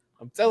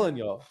 I'm telling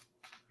y'all.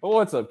 But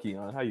what's up,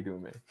 Keon? How you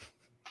doing, man?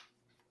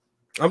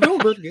 I'm doing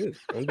pretty good.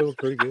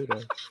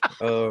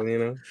 You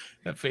know.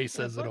 That face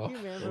says it all.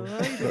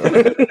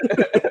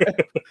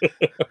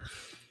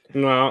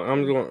 No,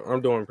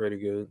 I'm doing pretty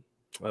good.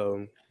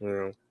 You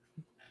know,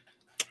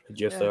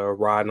 just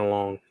riding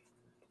along.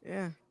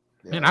 Yeah.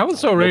 Man, I was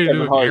so ready to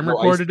do a game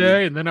record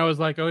today, and then I was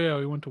like, "Oh yeah,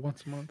 we went to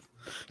once a month."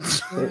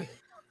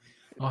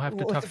 I'll have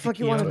to talk. What the fuck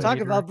you want to talk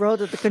about, bro?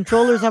 That the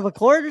controllers have a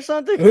cord or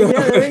something?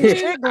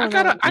 I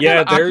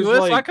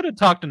could have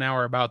talked an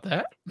hour about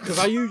that. Because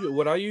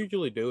what I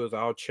usually do is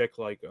I'll check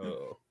like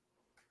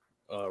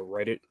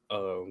Reddit,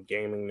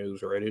 gaming news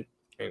Reddit,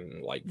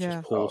 and like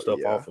just pull stuff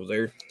off of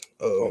there.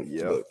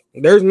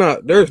 There's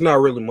not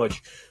really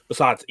much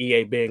besides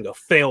EA being a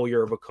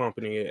failure of a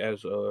company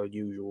as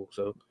usual.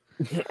 So.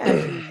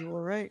 As usual,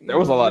 right? There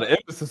was a lot of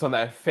emphasis on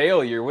that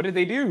failure. What did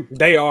they do?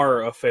 They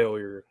are a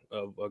failure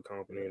of a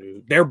company,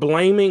 dude. They're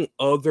blaming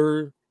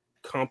other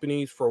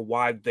companies for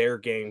why their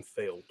game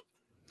failed.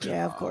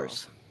 Yeah, of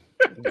course.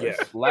 Yeah,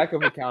 lack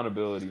of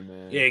accountability,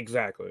 man. Yeah,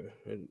 exactly.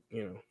 And,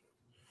 you know,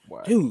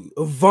 wow. Dude,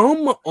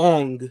 Vom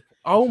Ong.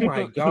 Oh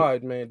my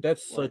god, man,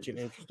 that's such an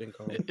interesting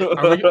comment.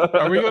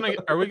 Are we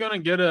gonna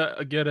get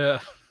a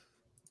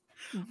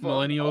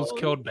millennials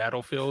killed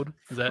Battlefield?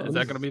 Is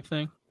that gonna be a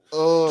thing?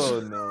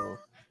 Oh no!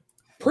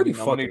 Pretty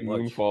fucking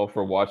Moonfall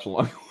for watch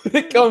along when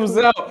it comes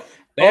out.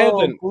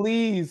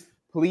 Please,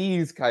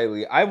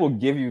 Kylie, I will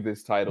give you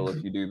this title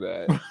if you do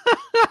that.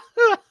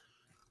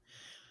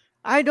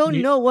 I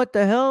don't know what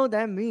the hell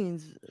that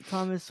means,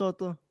 Thomas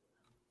Soto.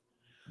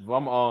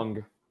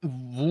 Vamong.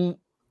 I'm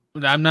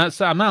not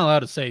allowed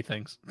to say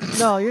things.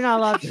 No, you're not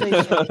allowed to say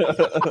things.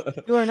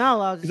 You are not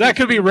allowed to. That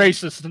could be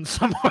racist in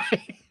some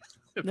way.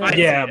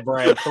 Yeah,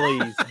 Brad,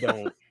 please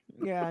don't.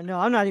 Yeah, no,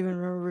 I'm not even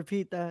gonna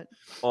repeat that.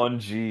 On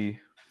G.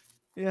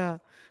 Yeah,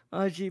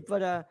 on G.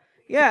 But I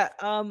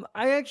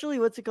actually,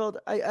 what's it called?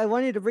 I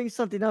wanted to bring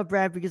something up,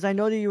 Brad, because I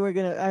know that you were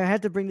gonna. I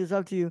had to bring this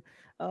up to you.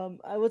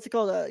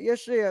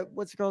 Yesterday,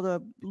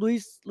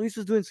 Luis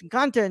was doing some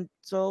content,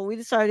 so we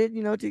decided,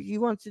 he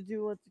wants to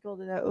do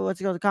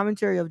the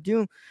commentary of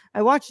Doom.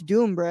 I watched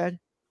Doom, Brad.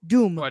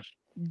 Doom.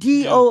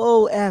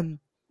 Doom.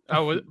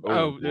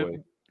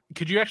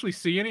 Could you actually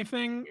see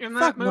anything in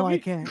that Fuck movie? No, I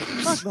can't.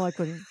 Fuck no, I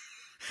couldn't.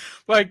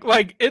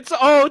 Like it's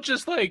all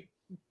just like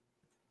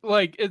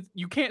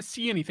you can't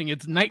see anything.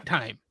 It's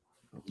nighttime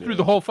through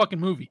the whole fucking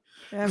movie.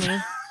 Yeah,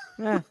 man.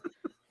 Yeah.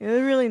 It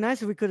was really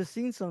nice if we could have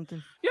seen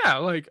something. Yeah,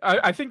 like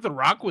I think The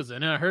Rock was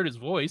in it. I heard his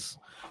voice.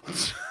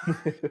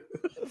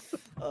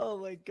 Oh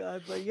my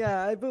god! But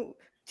yeah,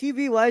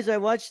 TV wise,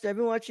 I've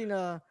been watching.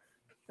 Of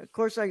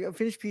course, I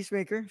finished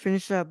Peacemaker.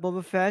 Finished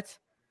Boba Fett.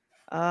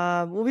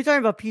 We'll be talking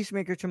about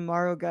Peacemaker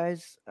tomorrow,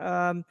 guys.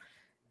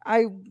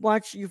 Been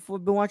watching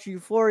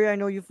Euphoria. I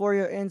know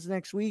Euphoria ends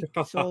next week,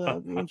 so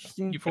that'll be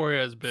interesting.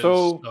 Euphoria has been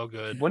so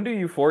good. When do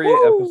Euphoria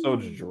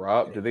episodes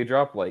drop? Do they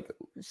drop like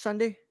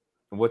Sunday?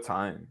 What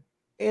time?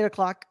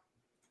 8:00.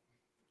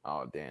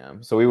 Oh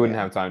damn! So we wouldn't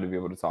have time to be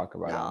able to talk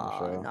about it on the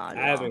show. I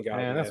haven't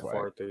gotten that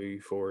far through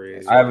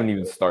Euphoria. I haven't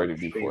even started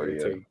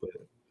Euphoria.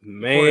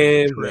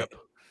 Man,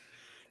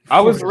 I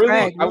was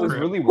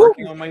really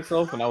working on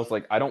myself, and I was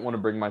like, I don't want to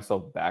bring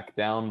myself back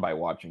down by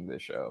watching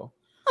this show.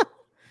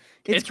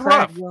 It's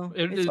rough.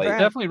 It's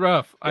definitely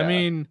rough. Yeah, I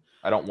mean,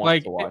 I don't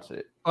want to watch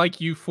it.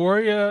 Like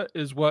Euphoria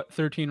is what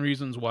 13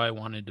 Reasons Why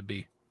wanted to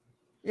be.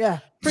 Yeah,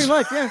 pretty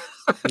much. Yeah,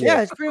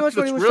 yeah, it's pretty much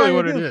what it was. Really,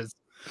 what it is.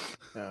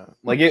 Yeah,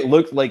 like it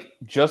looked like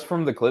just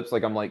from the clips.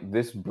 Like I'm like,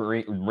 this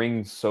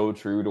rings so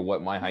true to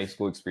what my high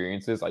school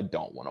experience is. I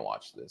don't want to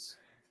watch this.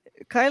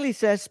 Kylie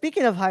says,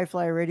 speaking of High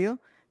Flyer Radio,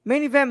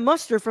 main event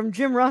mustard from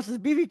Jim Ross's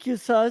BBQ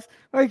sauce.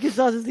 BBQ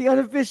sauce is the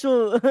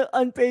unofficial,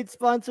 unpaid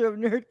sponsor of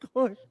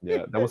Nerdcore.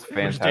 Yeah, that was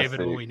fantastic. David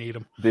when we need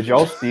him. Did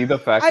y'all see the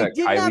fact that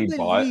Kylie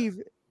bought?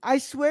 I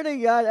swear to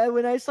God,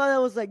 when I saw that, I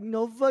was like,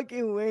 no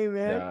fucking way,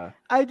 man. Yeah.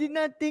 I did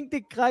not think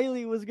that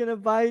Kylie was going to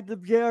buy the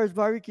JR's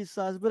barbecue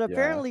sauce. But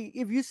apparently,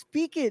 if you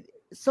speak it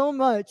so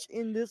much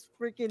in this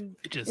freaking,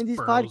 in these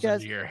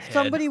podcasts,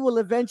 somebody will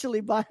eventually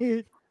buy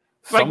it.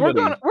 Like we're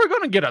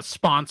gonna get a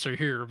sponsor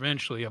here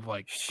eventually of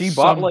like she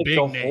bought like the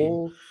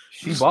whole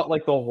bought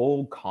like the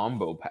whole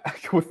combo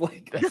pack with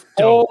like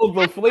all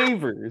the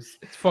flavors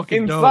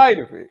inside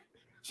of it.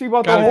 She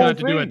bought the whole thing.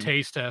 To do a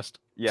taste test.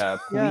 Yeah,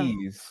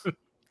 please.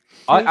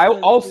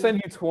 I'll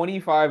send you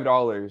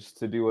 $25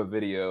 to do a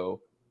video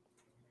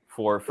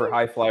for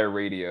High Flyer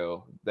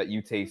Radio that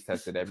you taste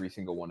tested every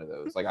single one of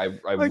those. Like I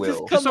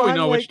will. Just so we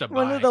know which to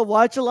buy. One of the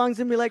watch-alongs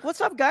and be like,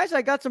 "What's up, guys?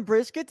 I got some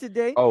brisket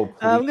today. Oh,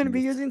 I'm going to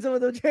be using some of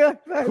the JR.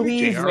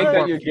 Please make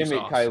that your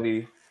gimmick,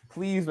 Kylie.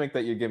 Please make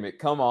that your gimmick.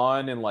 Come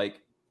on and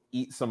like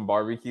eat some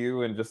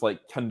barbecue and just like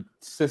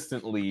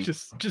consistently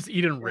just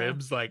eating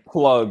ribs like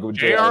plug with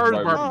JR's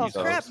barbecue.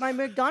 Oh crap! My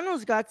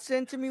McDonald's got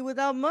sent to me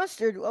without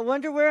mustard. I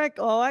wonder where I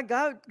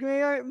got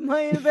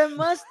my event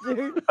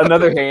mustard.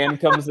 Another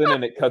hand comes in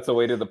and it cuts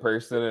away to the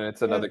person and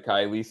it's another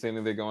Kylie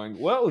sitting there going,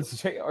 "Well, it's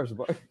JR's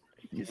barbecue."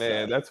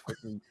 Man, that's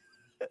fucking.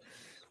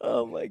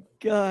 Oh my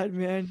God,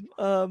 man.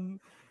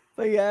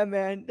 But yeah,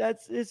 man,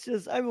 it's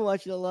just I've been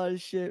watching a lot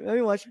of shit. I've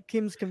been watching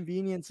Kim's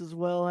Convenience as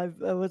well. I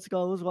was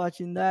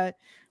watching that.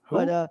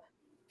 But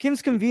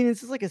Kim's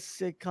Convenience is like a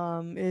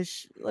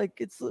sitcom-ish. Like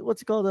it's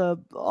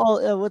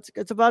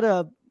about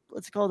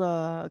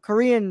a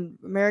Korean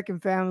American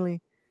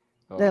family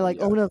that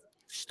own a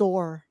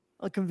store,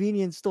 a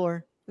convenience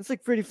store. It's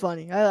like pretty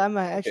funny. I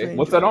might actually.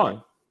 What's that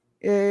on?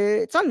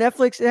 It's on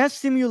Netflix. It has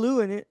Simu Liu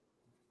in it.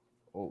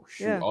 Oh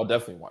shoot! Yeah. I'll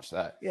definitely watch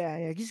that.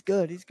 Yeah, he's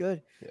good. He's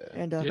good. Yeah,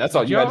 and that's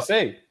all you had to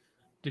say.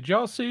 Did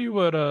y'all see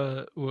what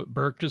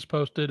Burke just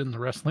posted in the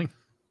wrestling?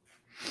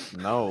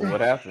 No,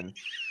 what happened?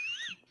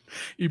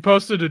 He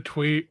posted a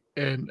tweet,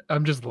 and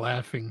I'm just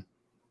laughing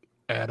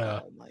at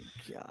oh my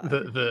God.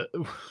 the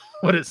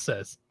what it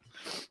says.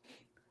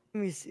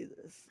 Let me see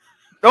this.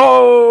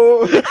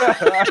 Oh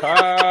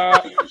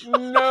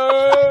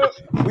no!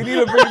 We need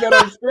to bring that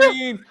on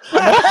screen.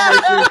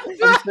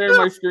 I'm sharing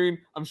my screen.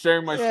 I'm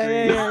sharing my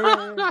screen.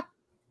 Yeah.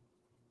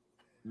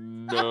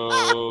 No,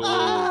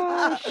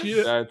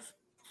 that's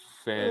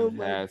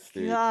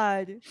fantastic. Oh my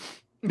God!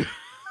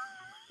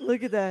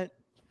 Look at that.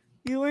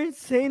 You weren't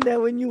saying that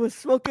when you were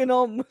smoking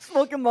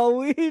my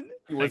weed.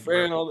 You were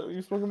saying all that when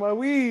you smoking my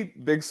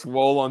weed. Big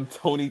swole on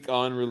Tony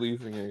Khan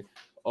releasing it.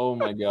 Oh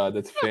my God,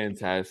 that's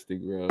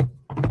fantastic, bro.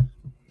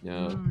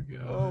 Yeah.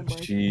 Oh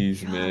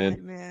jeez,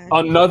 man.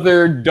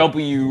 Another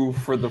W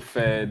for the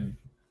Fed.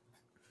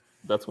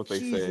 That's what they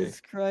say. Jesus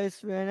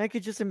Christ, man. I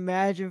could just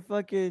imagine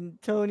fucking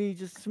Tony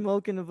just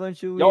smoking a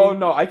bunch of weed. Oh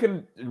no, I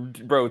can,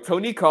 bro.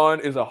 Tony Khan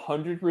is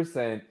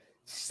 100%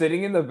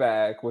 sitting in the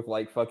back with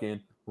like fucking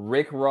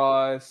Rick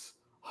Ross,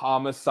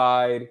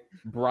 Homicide,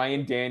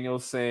 Bryan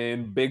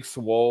Danielson, Big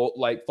Swole,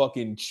 like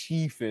fucking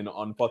chiefing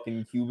on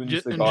fucking Cuban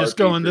cigar. And just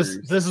going, this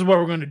is what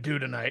we're going to do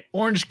tonight.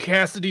 Orange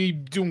Cassidy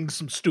doing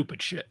some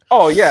stupid shit.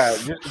 Oh yeah,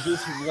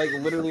 just like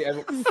literally.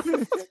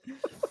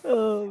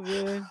 Oh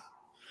man.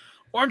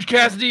 Orange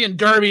Cassidy and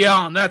Darby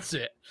Allin. That's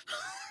it.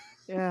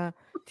 Yeah.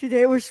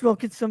 Today we're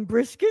smoking some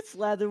brisket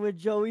slathered with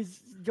Joey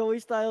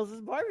Styles'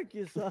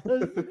 barbecue sauce.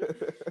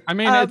 I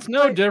mean, it's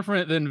no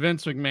different than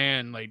Vince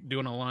McMahon like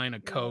doing a line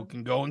of Coke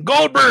and going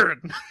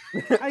Goldberg.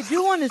 I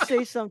do want to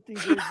say something,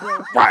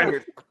 bro.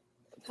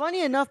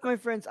 Funny enough, my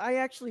friends, I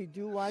actually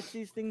do watch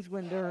these things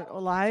when they're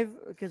alive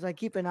because I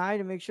keep an eye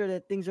to make sure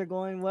that things are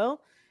going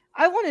well.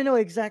 I want to know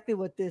exactly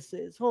what this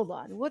is. Hold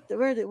on.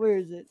 Where is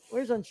it?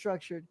 Where's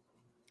Unstructured?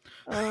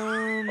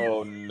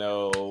 Oh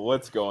no,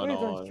 what's going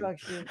on?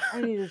 Unstructured? I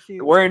need to see.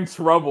 We're in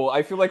trouble.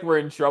 I feel like we're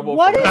in trouble.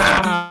 What is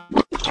I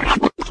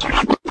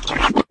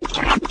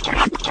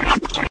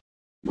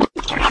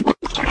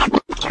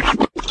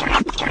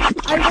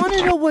want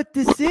to know what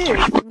this is.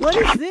 What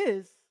is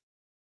this?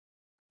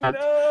 No.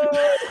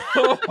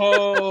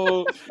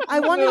 I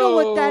want to know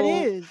what that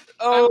is.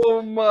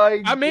 Oh my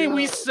God. I mean,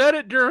 we said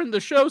it during the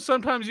show.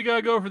 Sometimes you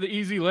gotta go for the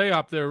easy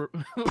layup there.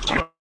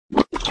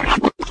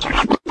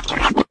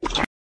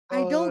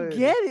 I don't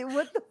get it.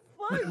 What the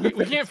fuck?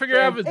 We can't figure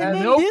out if it's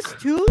milk. And this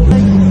too?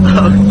 Like,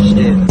 oh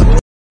shit.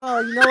 Oh,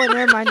 you know what?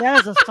 Never mind.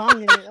 That has a song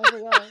in it. I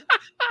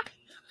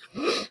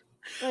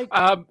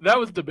forgot. That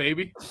was the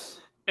baby.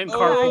 In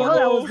car form.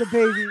 That was the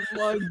baby.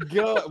 My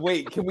God!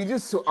 Wait, can we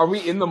just? Are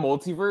we in the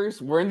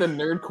multiverse? We're in the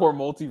Nerdcore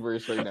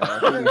multiverse right now.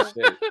 Holy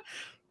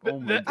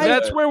shit!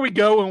 That's where we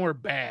go when we're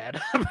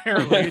bad.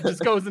 Apparently, it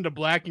just goes into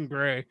black and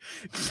gray.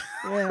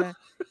 Yeah,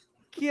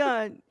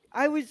 Keon.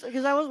 I was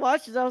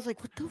watching. I was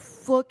like, "What the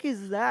fuck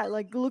is that?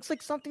 Like, it looks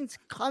like something's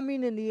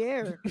coming in the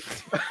air."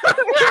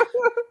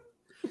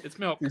 It's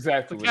milk.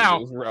 Exactly. It's a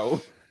cow.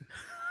 Oh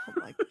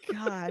my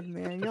God,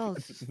 man! Y'all.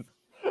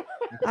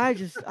 I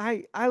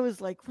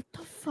was like, what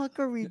the fuck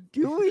are we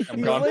doing?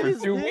 I'm gone for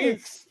 2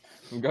 weeks.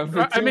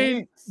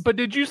 But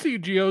did you see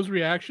Gio's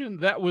reaction?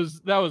 That was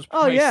priceless.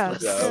 Oh yeah.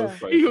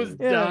 He was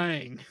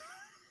dying.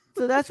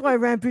 So that's why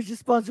Rampage is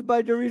sponsored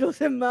by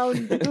Doritos and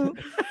Mountain Dew.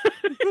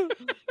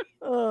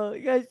 You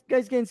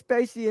guys getting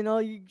spicy and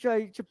all you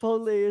try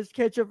Chipotle is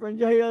ketchup and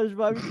JR's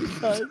barbecue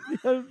sauce.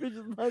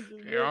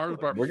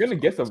 We're gonna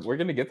get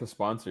the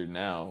sponsor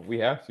now. We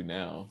have to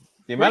now.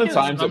 The amount of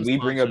times that we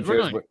bring up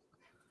Gio's.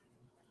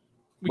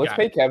 Let's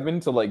pay Kevin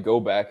to like go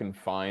back and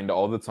find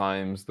all the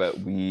times that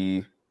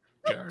we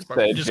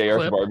said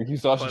JR's barbecue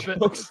sauce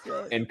jokes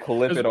and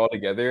clip it all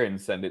together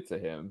and send it to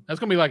him. That's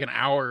gonna be like an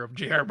hour of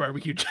JR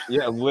barbecue.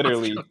 Yeah,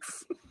 literally.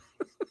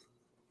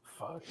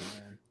 Fuck,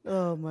 man.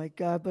 Oh my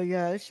God! But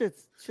yeah, this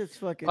shit's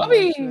fucking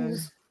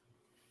puppies.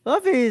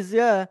 Puppies,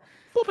 yeah.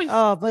 Puppies.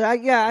 Oh, but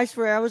I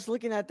swear I was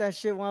looking at that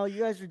shit while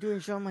you guys were doing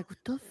the show. I'm like, what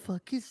the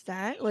fuck is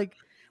that? Like,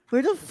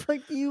 where the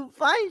fuck do you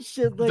find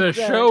shit like that?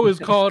 The show is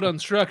called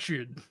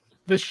Unstructured.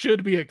 This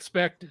should be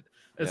expected,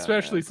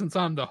 especially since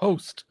I'm the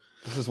host.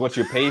 This is what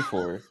you pay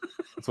for.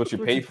 It's what you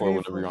pay for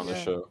whenever you're on the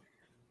show.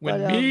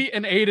 When me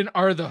and Aiden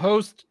are the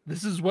host,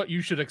 this is what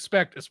you should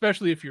expect,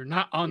 especially if you're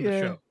not on the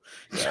show.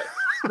 Yeah.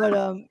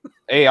 But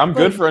hey, I'm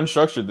good for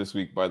Unstructured this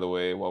week, by the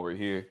way, while we're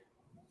here.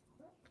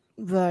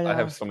 But I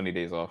have so many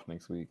days off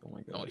next week. Oh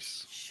my God.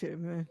 Nice. Shit,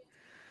 man.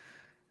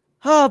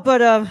 Oh,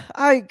 but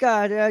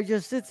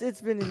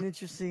it's been an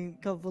interesting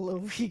couple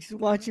of weeks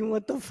watching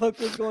what the fuck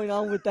was going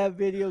on with that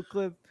video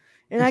clip.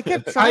 And I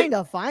kept trying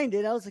to find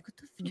it. I was like, what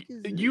the fuck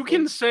is this? You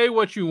can say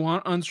what you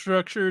want,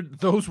 Unstructured.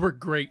 Those were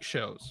great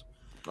shows.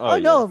 Oh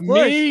no, of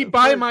course. Me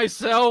by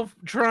myself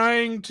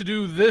trying to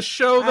do this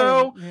show,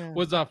 though,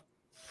 was a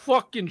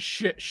fucking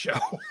shit show.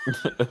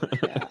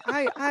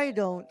 I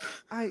told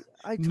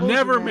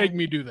never you, make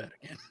me do that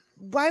again.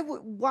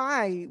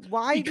 Why?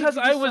 Because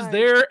I was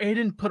there.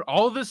 Aiden put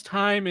all this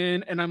time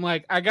in, and I'm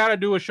like, I gotta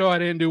do a show. I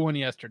didn't do one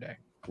yesterday.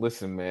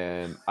 Listen,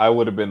 man, I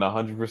would have been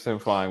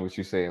 100% fine with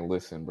you saying,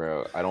 "Listen,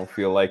 bro, I don't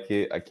feel like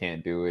it. I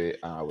can't do it."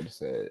 I would have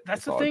said.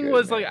 That's the thing.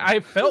 Was man. Like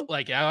I felt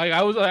like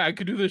I was like I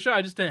could do the show.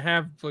 I just didn't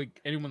have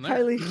like anyone there.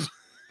 Kylie,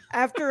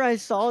 after I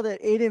saw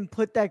that Aiden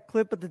put that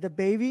clip of the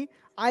baby,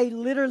 I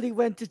literally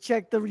went to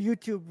check the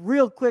YouTube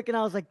real quick, and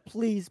I was like,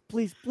 "Please,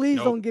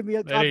 don't give me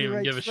a copyright." They didn't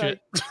even give a shit.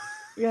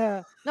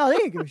 Yeah, no, they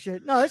didn't give a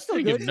shit. No, it's still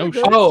good. No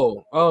shit.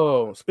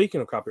 Oh, speaking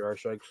of copyright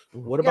strikes,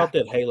 what about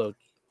that Halo?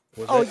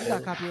 You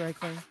got copyright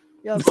claim.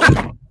 Yeah.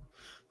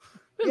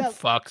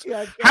 Fucks.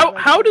 Yeah,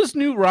 how does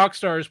new rock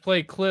stars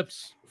play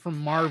clips from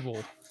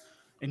Marvel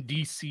and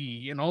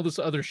DC and all this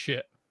other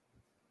shit,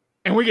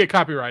 and we get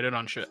copyrighted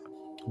on shit?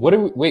 What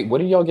do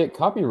y'all get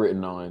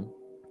copywritten on?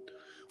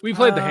 We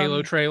played the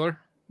Halo trailer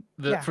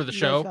for the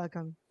show.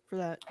 For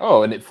that.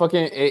 Oh, and it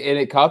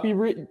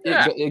copywritten.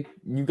 Yeah.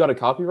 You got a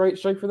copyright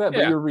strike for that,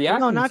 but you're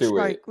reacting to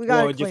strike. it.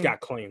 It just got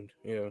claimed.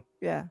 Yeah.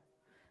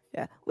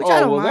 Which I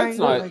don't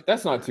mind.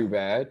 That's not too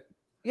bad.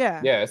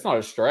 Yeah, it's not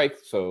a strike,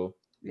 so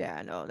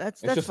yeah, no,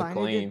 that's just fine. A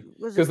claim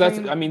because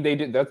they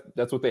did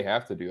that's what they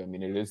have to do. I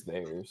mean, it is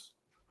theirs.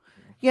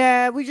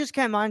 Yeah, we just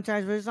can't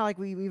monetize, but it's not like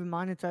we even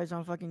monetize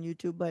on fucking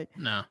YouTube. But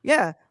no,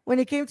 yeah, when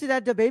it came to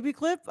that the baby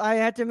clip, I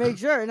had to make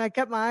sure, and I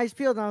kept my eyes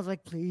peeled, and I was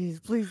like, please.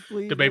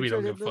 The baby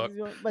don't give a fuck.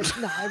 But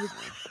no,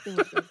 everything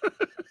was good.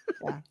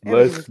 Yeah,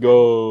 let's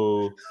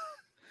go.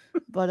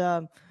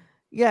 But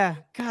yeah,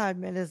 God,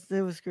 man,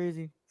 it was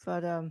crazy.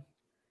 But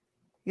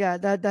yeah,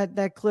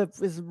 that clip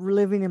is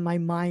living in my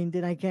mind,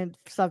 and I can't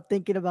stop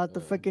thinking about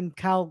the freaking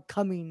cow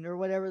coming or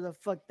whatever the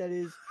fuck that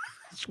is.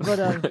 But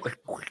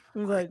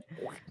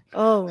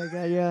oh my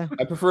God, yeah.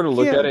 I prefer to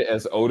look at it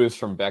as Otis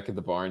from Back at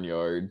the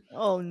Barnyard.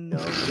 Oh no,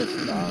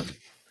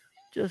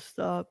 just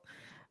stop.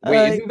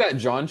 Wait, isn't that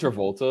John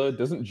Travolta?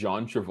 Doesn't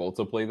John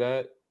Travolta play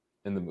that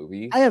in the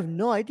movie? I have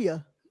no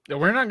idea. Yeah,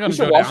 we're not going to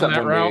go down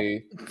that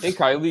route. Hey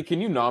Kylie,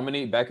 can you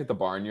nominate Back at the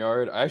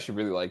Barnyard? I actually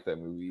really like that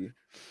movie.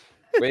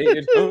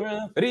 Wait,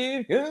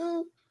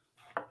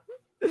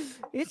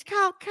 it's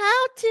called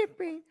cow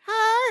tipping.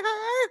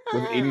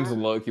 With Aiden's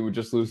luck, you would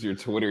just lose your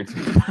Twitter.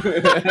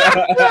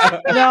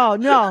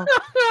 No.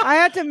 I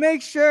had to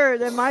make sure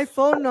that my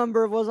phone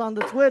number was on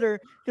the Twitter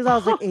because I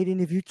was like, Aiden,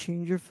 if you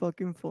change your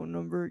fucking phone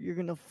number, you're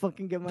gonna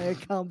fucking get my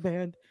account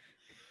banned.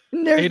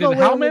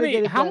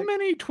 Aiden, how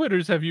many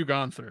Twitters have you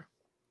gone through?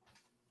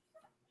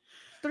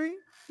 3.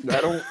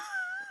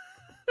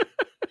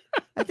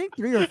 I think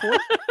 3 or 4.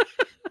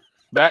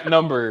 That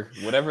number,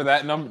 whatever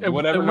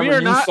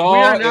number you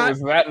saw, it was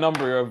that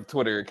number of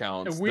Twitter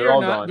accounts. We are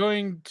not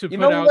going to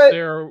put out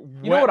there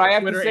what I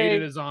have Twitter to say.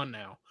 Aiden is on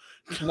now.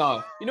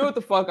 No, you know what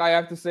the fuck I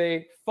have to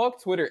say?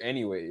 Fuck Twitter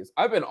anyways.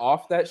 I've been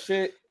off that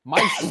shit.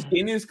 My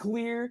skin is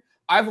clear.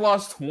 I've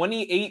lost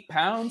 28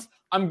 pounds.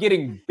 I'm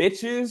getting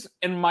bitches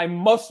and my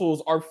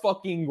muscles are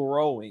fucking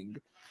growing.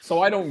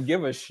 So I don't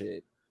give a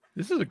shit.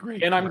 This is a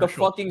great And I'm the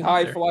fucking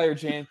high flyer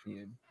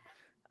champion.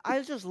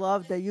 I just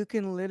love that you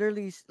can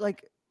literally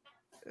like,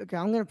 okay,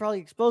 I'm gonna probably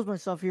expose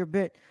myself here a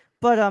bit,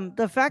 but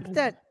the fact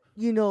that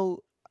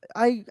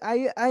I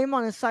am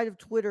on a side of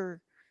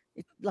Twitter,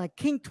 like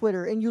King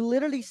Twitter, and you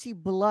literally see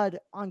blood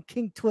on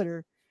King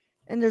Twitter,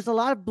 and there's a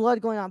lot of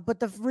blood going on. But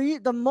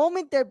the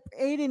moment that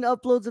Aiden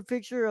uploads a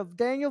picture of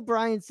Daniel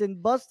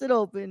Bryanson busted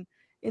open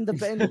in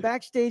the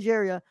backstage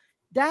area,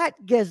 that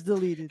gets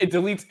deleted. It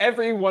deletes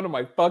every one of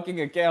my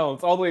fucking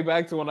accounts all the way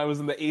back to when I was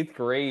in the 8th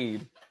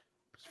grade.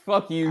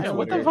 Fuck you, Twitter.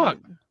 What the fuck?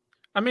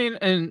 I mean,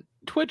 and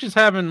Twitch is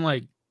having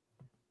like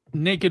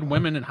naked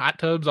women in hot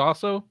tubs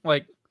also.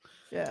 Like,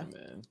 yeah,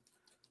 man.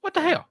 What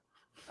the hell?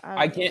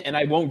 I can't, and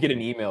I won't get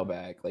an email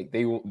back. Like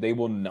they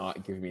will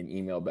not give me an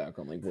email back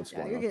on like what's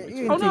going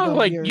on. Oh no,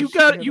 like you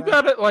got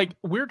it. Like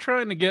we're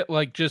trying to get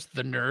like just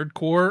the nerd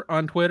core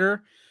on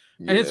Twitter,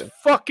 and it's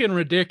fucking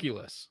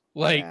ridiculous.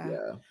 Like,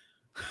 yeah,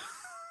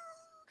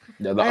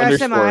 the I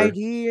send my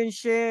ID and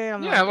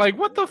shit. Like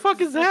what the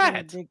fuck is that?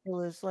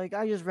 Ridiculous. Like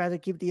I just rather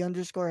keep the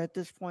underscore at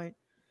this point.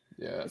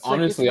 Yeah, it's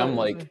honestly,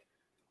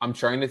 I'm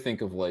trying to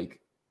think of like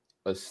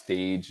a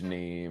stage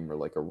name or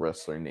like a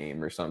wrestler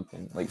name or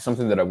something, like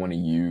something that I want to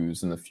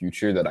use in the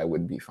future that I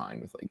would be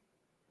fine with like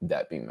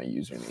that being my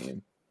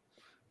username.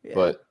 Yeah.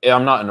 But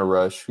I'm not in a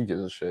rush. Who gives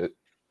a shit?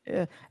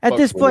 Yeah. At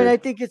this point, I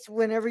think it's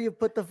whenever you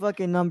put the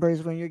fucking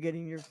numbers when you're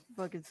getting your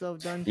fucking self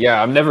done.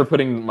 Yeah, I'm never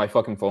putting my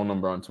fucking phone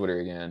number on Twitter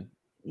again.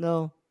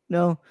 No.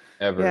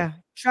 Ever. Yeah.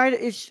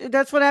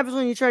 That's what happens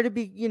when you try to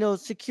be,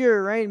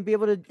 secure, right? And be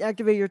able to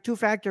activate your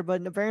 2-factor,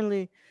 but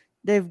apparently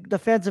the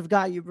feds have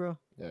got you, bro.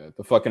 Yeah,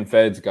 the fucking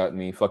feds got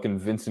me. Fucking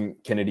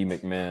Vincent Kennedy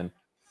McMahon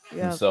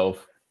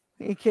himself.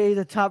 AKA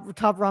the top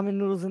ramen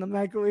noodles in the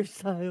microwave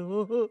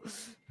style.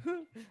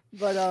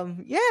 But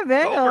yeah,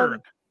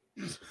 man.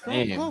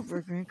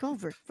 Goldberg.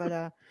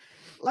 But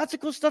lots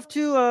of cool stuff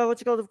too.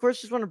 What's it called? Of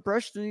course, just want to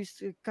brush through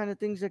these kind of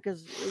things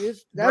because it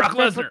is Brock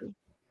Lesnar.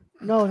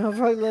 No,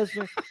 Brock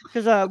Lesnar.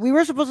 Because we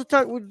were supposed to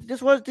talk.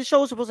 This show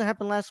was supposed to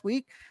happen last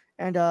week,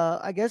 and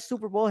I guess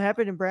Super Bowl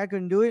happened and Brad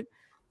couldn't do it.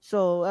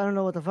 So I don't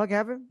know what the fuck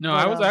happened. No,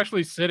 I was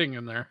actually sitting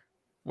in there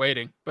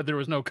waiting, but there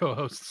was no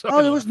co-host.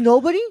 So there was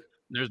nobody?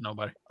 There's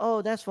nobody.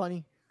 Oh, that's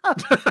funny.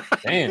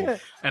 Damn.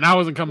 And I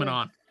wasn't coming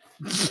on.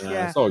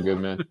 Yeah, it's all good,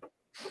 man.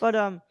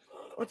 But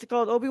what's it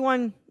called?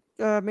 Obi-Wan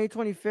May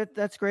 25th.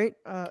 That's great.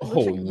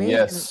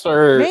 Yes,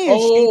 sir. May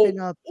is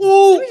shaping up.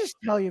 Let me just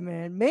tell you,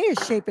 man. May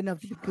is shaping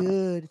up to be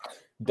good.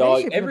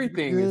 Dog,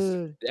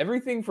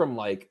 everything from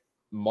like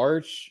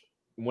March,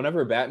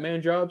 whenever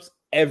Batman drops,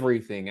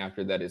 everything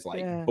after that is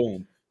like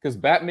boom. Because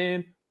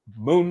Batman,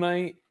 Moon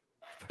Knight,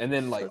 and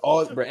then like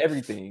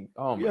everything.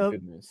 Oh my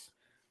goodness.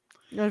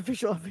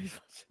 Unofficial.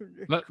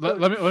 Let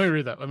me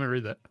read that. Let me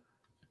read that.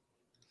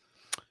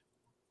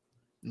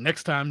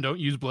 Next time, don't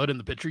use blood in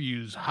the picture.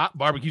 Use hot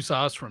barbecue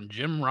sauce from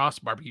Jim Ross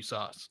Barbecue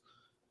Sauce.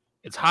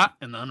 It's hot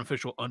and the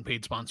unofficial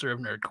unpaid sponsor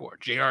of Nerdcore.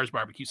 JR's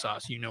Barbecue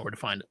Sauce. You know where to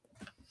find it.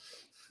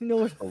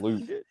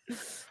 Salute.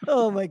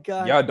 Oh my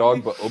god. Yeah,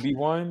 dog. But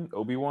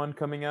Obi-Wan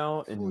coming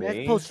out in May.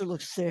 That poster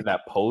looks sick. And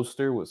that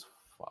poster was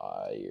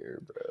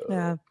fire, bro.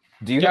 Yeah.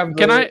 Do you have?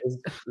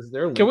 Is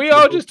there? Can we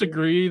all just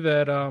agree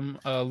that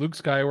Luke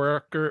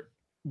Skywalker,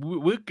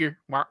 Mark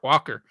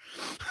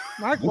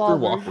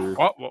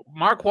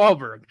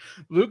Wahlberg,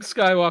 Luke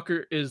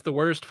Skywalker is the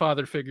worst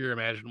father figure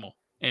imaginable,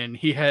 and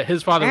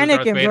his father was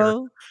Darth Vader.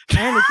 Bro.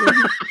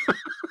 Anakin.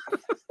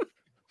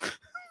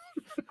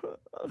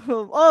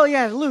 Oh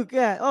yeah, Luke.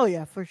 Yeah. Oh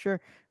yeah, for sure.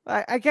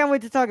 I can't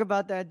wait to talk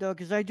about that though,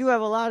 because I do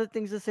have a lot of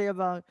things to say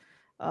about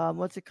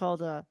Book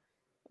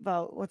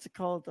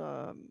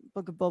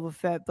of Boba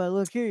Fett. But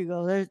look, here you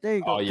go. There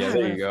you go. Oh yeah,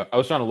 there you go. I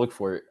was trying to look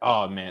for it.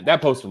 Oh man,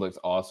 that poster looks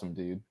awesome,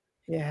 dude.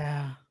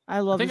 Yeah, I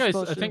love. I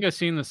think I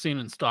seen the scene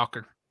in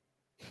Stalker.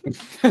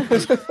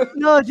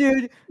 No,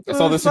 dude. I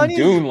saw this in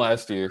Dune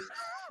last year.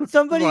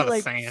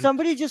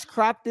 Somebody just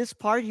cropped this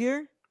part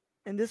here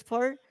and this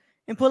part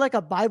and put like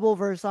a Bible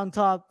verse on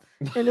top.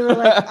 And they were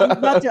like,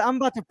 I'm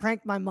about to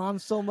prank my mom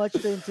so much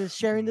into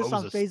sharing this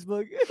on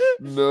Facebook.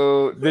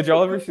 No. Did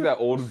y'all ever see that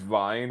old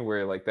Vine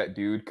where like that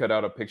dude cut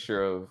out a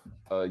picture of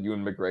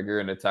Ewan McGregor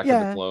in Attack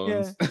of the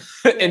Clones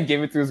and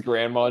gave it to his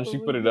grandma and she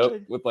put it up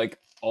with like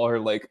all her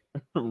like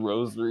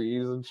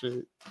rosaries and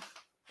shit.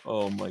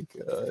 Oh my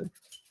god.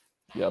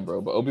 Yeah,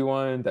 bro. But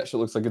Obi-Wan, that shit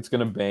looks like it's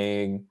gonna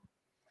bang.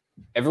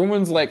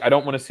 Everyone's like, I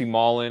don't want to see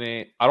Maul in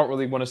it. I don't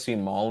really want to see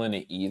Maul in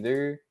it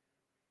either.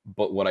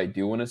 But what I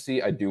do want to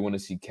see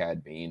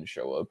Cad Bane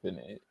show up in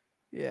it.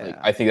 Yeah. Like,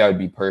 I think that would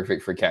be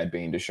perfect for Cad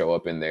Bane to show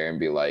up in there and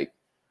be like,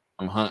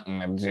 I'm hunting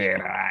a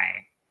Jedi.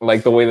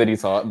 Like the way that he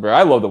talks. Bro,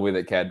 I love the way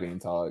that Cad Bane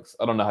talks.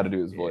 I don't know how to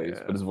do his voice,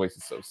 but his voice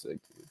is so sick,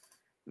 dude.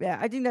 Yeah,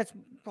 I think that's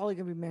probably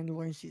gonna be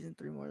Mandalorian season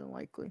 3 more than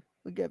likely.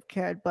 We get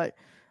Cad, but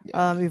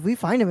if we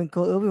find him in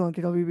Obi-Wan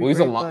Kenobi, be he's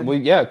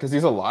great. Because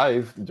he's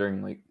alive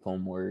during like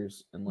Clone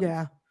Wars and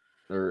like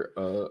or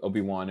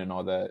Obi-Wan and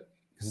all that.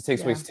 Because it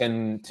takes place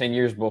 10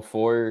 years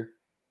before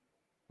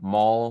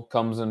Maul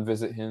comes and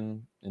visit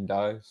him and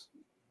dies.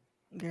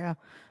 Yeah,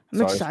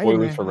 I'm excited.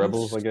 Spoilers man. for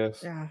Rebels, I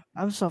guess. Yeah,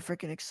 I'm so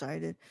freaking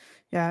excited.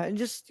 Yeah, and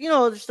just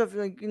other stuff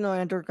like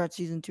Andor got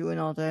season 2 and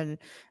all that. And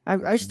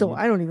I still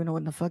I don't even know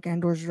when the fuck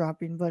Andor's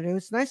dropping, but it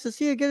was nice to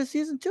see it get a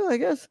season 2. I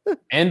guess.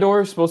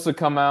 Andor is supposed to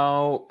come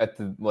out at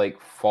the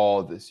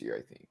fall this year,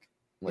 I think.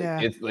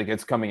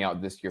 It's coming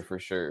out this year for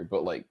sure.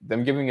 But like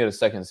them giving it a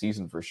second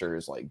season for sure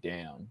is like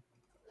damn.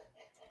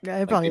 Yeah,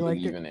 I probably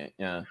liked it.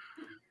 Yeah.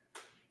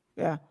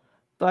 Yeah,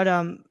 but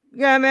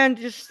yeah, man,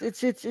 just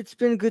it's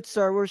been a good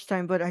Star Wars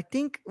time, but I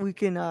think we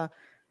can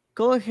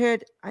go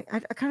ahead. I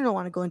kind of don't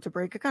want to go into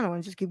break. I kind of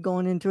want to just keep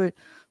going into it.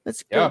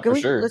 Let's go.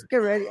 Let's get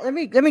ready. Let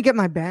me get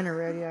my banner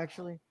ready.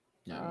 Actually.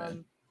 Yeah,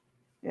 man.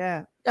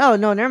 Yeah. Oh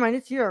no, never mind.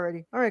 It's here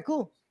already. All right,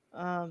 cool.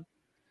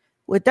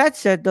 With that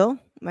said, though,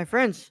 my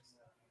friends,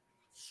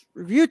 it's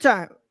review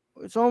time.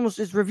 It's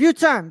review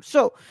time.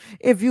 So,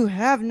 if you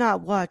have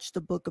not watched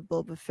the Book of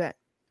Boba Fett,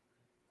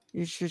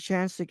 it's your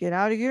chance to get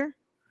out of here,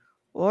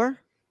 or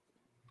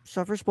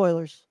suffer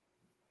spoilers.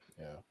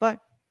 Yeah. But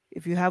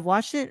if you have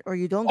watched it or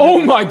you don't,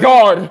 oh my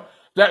god,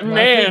 that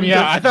man!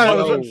 Yeah, I thought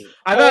it was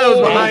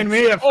behind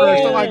me at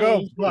first. I'm like,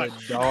 oh, fuck.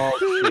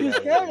 You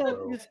scared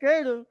him. You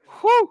scared him.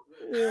 Whew.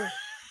 Yeah.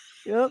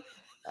 Yep.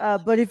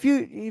 But if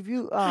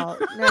you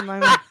never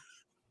mind.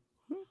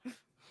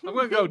 I'm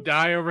gonna go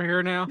die over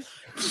here now. What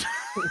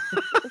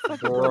the fuck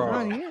is going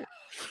on here?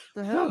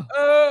 The hell?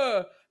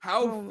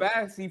 How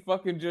fast he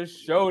fucking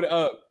just showed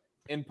up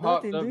and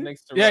popped up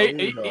next to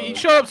he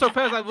showed up so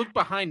fast I looked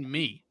behind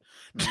me.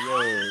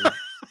 I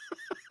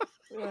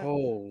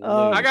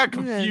got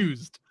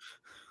confused.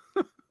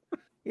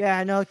 Yeah,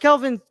 I know.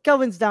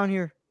 Kelvin's down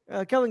here.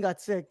 Kelvin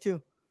got sick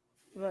too.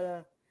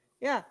 But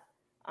yeah.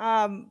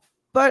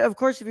 But of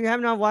course, if you have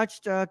not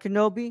watched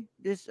Kenobi,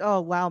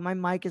 my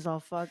mic is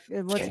all fucked.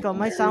 What's it called?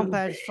 My sound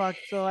pad is fucked,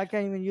 so I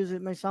can't even use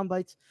it. My sound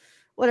bites.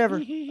 Whatever.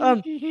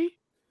 Kenobi.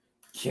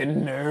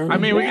 I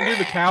mean, we can do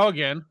the cow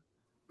again.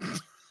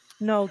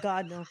 No,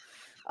 God, no.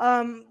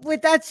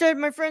 With that said,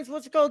 my friends,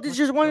 what's it called? This is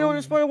just one and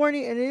only spoiler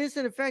warning, and it is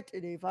in effect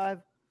in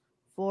 5,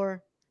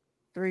 4,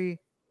 3,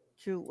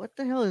 2. What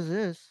the hell is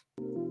this?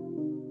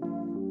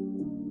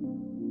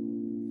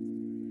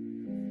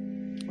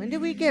 When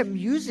did we get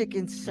music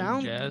and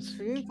sound?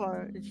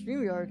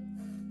 StreamYard.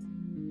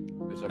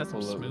 That's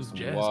some smooth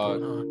jazz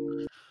going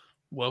on.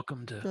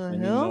 Welcome to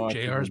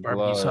JR's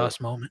barbecue sauce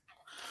moment.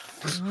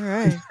 All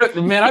right,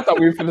 man. I thought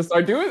we were gonna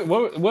start doing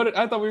what?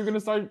 I thought we were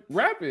gonna start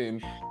rapping.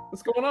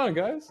 What's going on,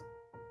 guys?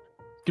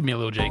 Give me a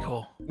little J.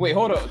 Cole. Wait,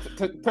 hold on.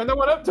 Turn that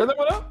one up. Turn that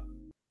one up.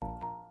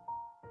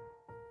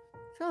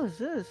 What is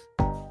this?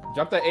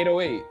 Drop that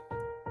 808.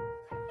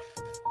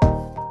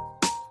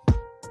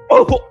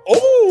 Oh!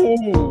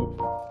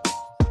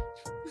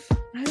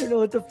 I don't know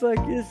what the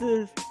fuck this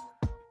is.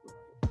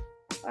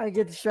 I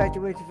get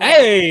distracted way too fast.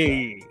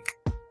 Hey!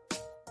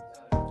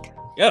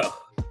 Yeah.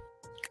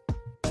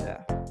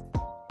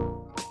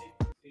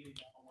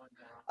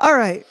 All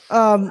right.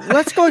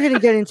 Let's go ahead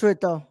and get into it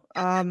though.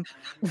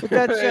 With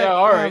that said, yeah,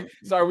 all right.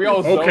 Sorry, we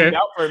all zoned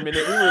out for a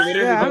minute. We were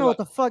literally. Yeah, I don't know what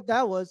the fuck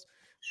that was,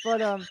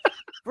 but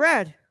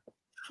Brad,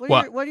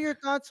 what are your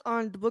thoughts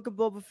on the Book of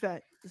Boba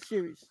Fett, the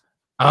series?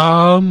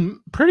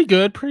 Pretty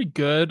good.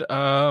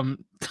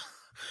 I'm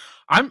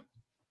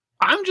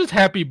just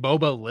happy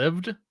Boba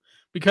lived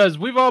because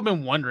we've all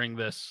been wondering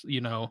this,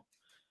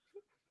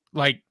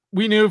 like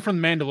we knew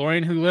from the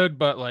Mandalorian who lived,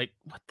 but like,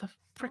 what the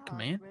frick,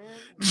 man?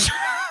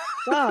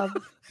 Stop.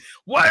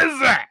 What is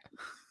that?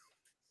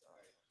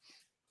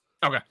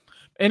 Okay.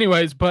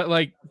 Anyways, but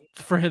like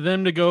for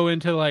them to go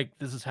into like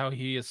this is how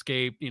he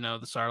escaped, the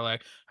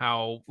Sarlacc,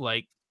 how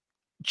like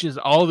just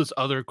all this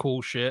other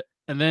cool shit,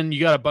 and then you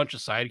got a bunch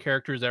of side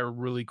characters that are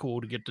really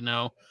cool to get to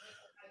know.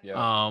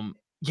 Yeah.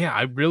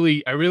 I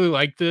really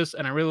like this,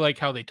 and I really like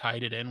how they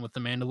tied it in with the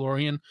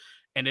Mandalorian,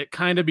 and it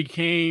kind of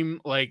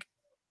became like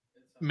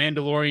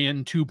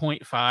Mandalorian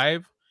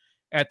 2.5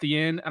 at the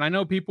end. And I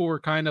know people were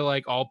kind of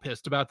like all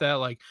pissed about that,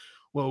 like,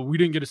 well, we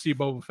didn't get to see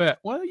Boba Fett.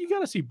 Well, you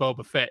got to see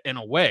Boba Fett in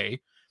a way.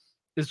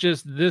 It's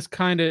just this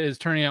kind of is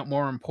turning out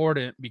more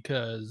important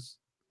because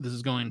this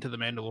is going to the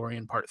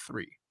Mandalorian Part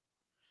 3.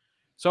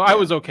 So I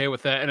was okay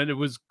with that, and it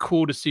was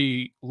cool to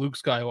see Luke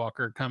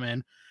Skywalker come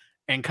in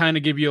and kind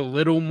of give you a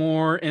little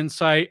more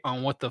insight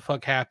on what the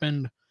fuck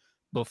happened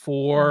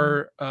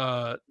before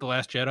The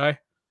Last Jedi.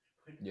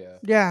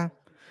 Yeah.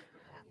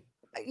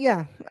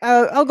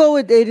 I'll go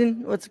with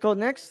Aiden. What's it called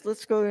next?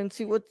 Let's go and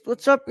see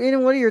what's up,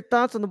 Aiden. What are your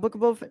thoughts on the Book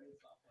of Boba Fett?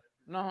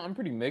 No, I'm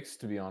pretty mixed,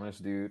 to be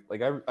honest, dude.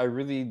 Like I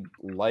really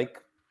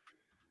like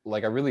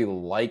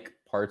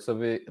parts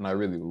of it, and I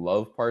really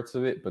love parts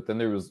of it. But then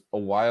there was a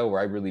while where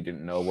I really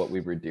didn't know what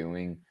we were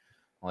doing.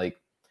 Like,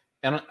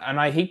 and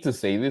I hate to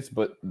say this,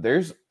 but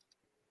there's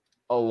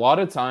a lot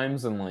of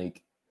times in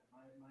like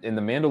in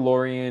the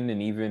Mandalorian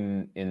and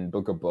even in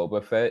Book of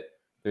Boba Fett,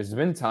 there's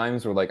been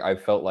times where like I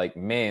felt like,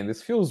 man,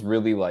 this feels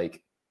really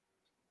like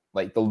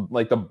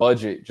the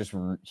budget just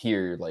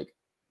here, like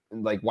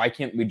why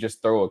can't we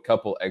just throw a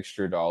couple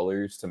extra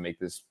dollars to make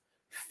this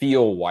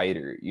feel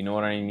wider? You know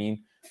what I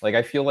mean? Like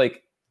I feel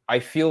like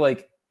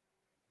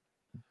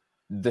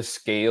the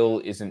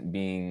scale isn't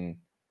being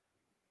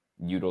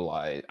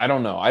utilized. I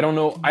don't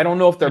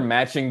know if they're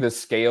matching the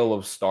scale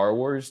of Star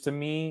Wars to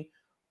me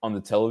on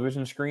the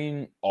television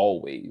screen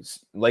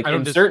always. Like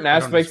in certain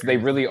aspects they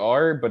really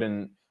are, but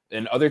in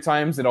other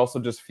times it also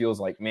just feels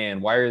like,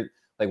 man,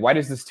 why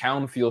does this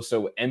town feel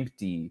so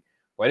empty?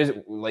 Why does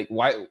it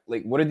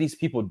what are these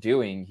people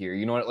doing here?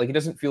 You know what? Like it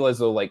doesn't feel as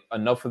though like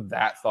enough of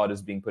that thought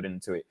is being put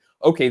into it.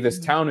 Okay, this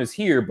town is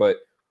here, but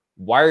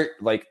why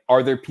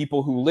are there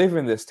people who live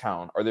in this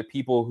town? Are there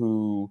people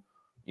who,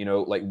 you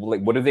know, like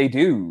what do they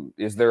do?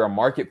 Is there a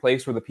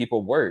marketplace where the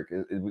people work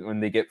when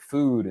they get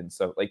food and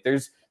stuff? Like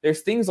there's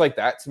things like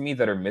that to me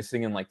that are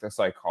missing in like the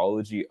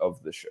psychology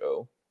of the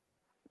show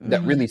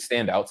that really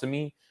stand out to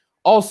me.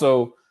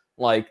 Also,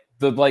 like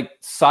the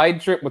side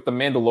trip with the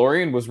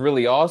Mandalorian was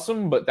really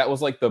awesome, but that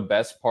was like the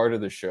best part of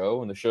the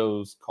show, and the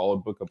show's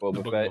called Book of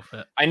Boba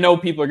Fett. I know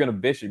people are gonna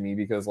bitch at me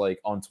because like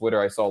on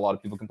Twitter I saw a lot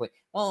of people complain,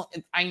 well,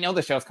 I know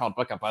the show's called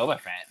Book of Boba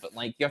Fett, but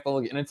like you have to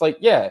look, and it's like,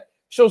 yeah,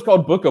 show's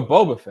called Book of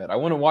Boba Fett. I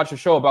want to watch a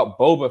show about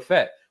Boba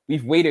Fett.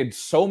 We've waited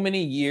so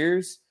many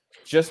years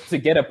just to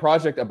get a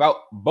project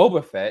about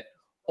Boba Fett,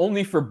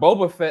 only for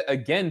Boba Fett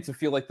again to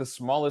feel like the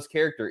smallest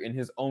character in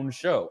his own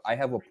show. I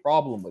have a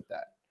problem with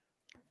that.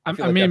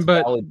 I mean,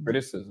 but valid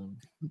criticism.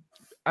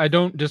 I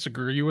don't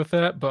disagree with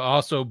that, but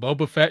also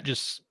Boba Fett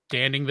just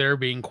standing there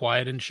being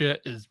quiet and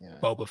shit is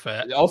Boba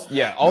Fett.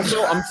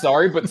 Also, I'm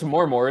sorry, but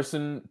Tamora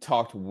Morrison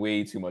talked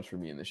way too much for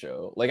me in the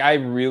show. Like, I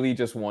really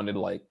just wanted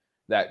like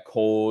that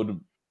cold.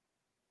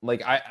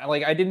 Like,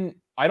 I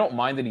don't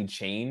mind that he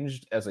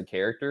changed as a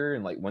character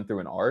and like went through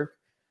an arc,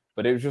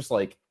 but it was just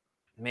like,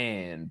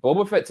 man,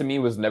 Boba Fett to me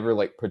was never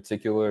like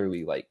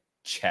particularly like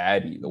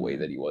chatty the way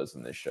that he was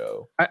in this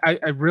show. I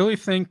really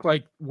think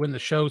like when the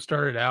show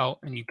started out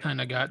and you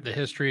kind of got the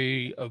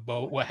history of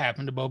what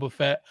happened to Boba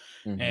Fett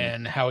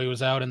and how he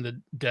was out in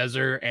the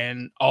desert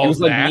and all that. It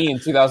was like me in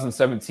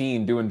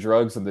 2017 doing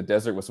drugs in the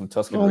desert with some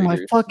Tusken Raiders. Oh my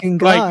fucking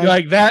god!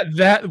 Like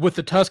that with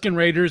the Tusken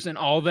Raiders and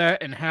all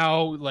that, and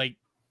how like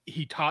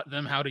he taught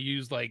them how to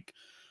use like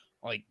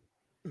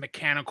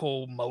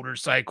mechanical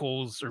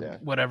motorcycles or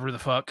whatever the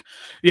fuck.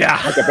 Yeah.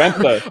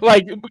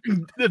 Like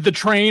the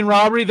train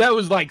robbery, that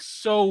was like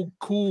so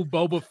cool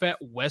Boba Fett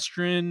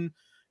Western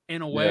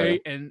in a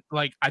way. And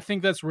like I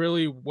think that's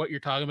really what you're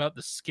talking about.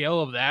 The scale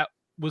of that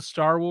was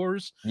Star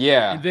Wars.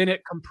 Yeah. And then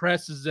it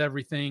compresses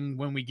everything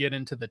when we get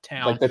into the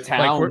town. Like the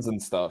towns and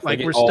stuff. Like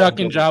we're stuck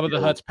in Jabba the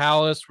Hutt's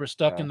palace. We're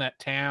stuck in that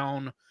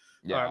town.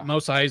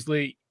 Mos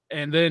Eisley.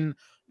 And then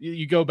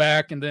you go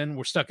back and then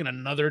we're stuck in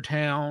another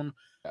town.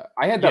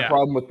 I had that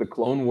problem with the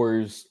Clone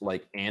Wars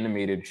like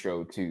animated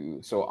show too.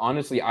 So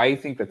honestly, I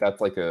think that's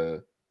like I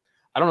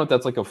don't know if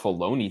that's like a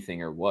Filoni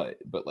thing or what,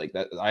 but like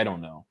that, I don't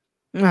know.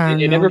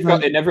 It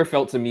never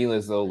felt to me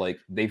as though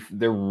like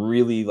they're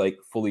really like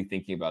fully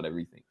thinking about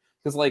everything.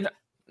 Because like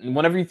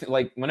whenever you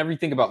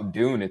think about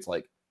Dune, it's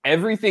like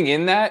everything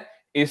in that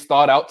is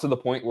thought out to the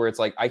point where it's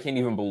like I can't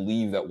even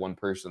believe that one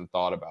person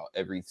thought about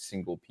every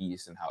single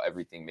piece and how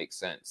everything makes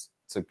sense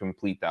to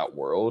complete that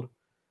world.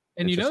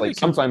 And it's like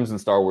sometimes in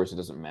Star Wars it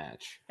doesn't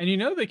match. And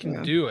they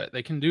can do it.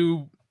 They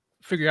can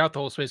figure out the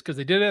whole space because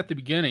they did it at the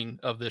beginning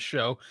of this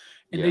show,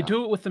 and they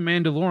do it with the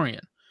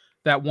Mandalorian.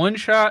 That one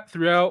shot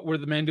throughout where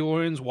the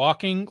Mandalorian's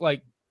walking,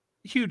 like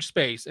huge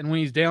space, and when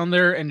he's down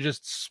there and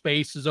just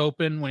space is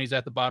open when he's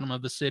at the bottom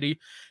of the city,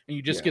 and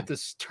you just get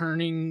this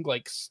turning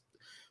like.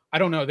 I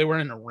don't know. They were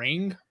in a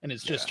ring, and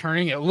it's just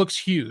turning. It looks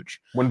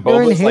huge. When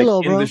Boba's like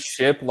in the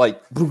ship,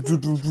 like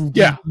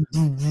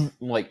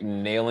like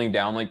nailing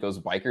down like those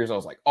bikers, I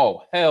was like,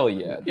 "Oh hell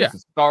yeah, this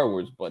is Star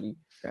Wars, buddy."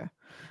 Yeah.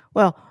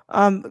 Well,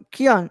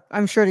 Keon,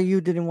 I'm sure that you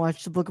didn't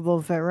watch the Book of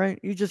Boba Fett, right?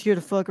 You just here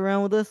to fuck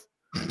around with us?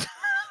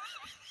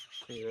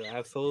 You're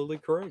absolutely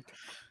correct.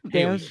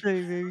 Damn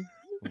straight, baby.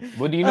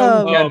 What do you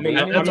know?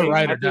 That's a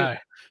ride or die.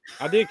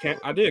 I did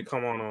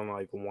come on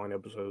like one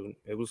episode.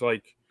 It was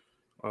like.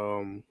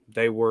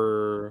 They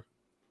were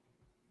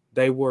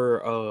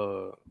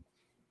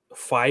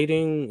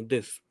fighting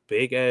this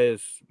big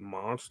ass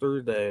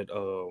monster that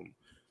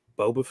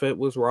Boba Fett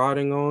was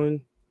riding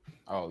on.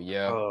 Oh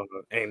yeah.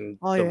 And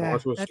the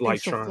monster was that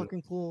like so trying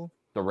fucking cool.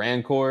 The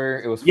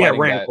Rancor. It was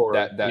fighting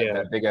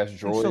that big ass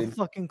droid. That's so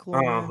fucking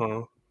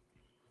cool.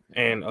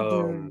 And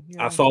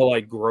I saw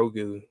like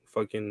Grogu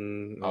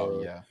fucking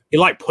he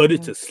like put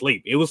it to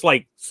sleep. It was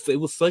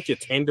such a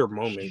tender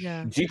moment.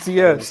 Yeah.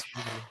 GTS.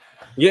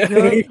 Yeah.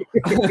 It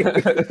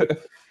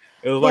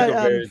was like a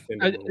very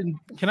tender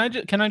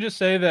moment. Can I just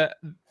say that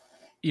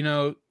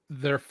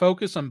their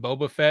focus on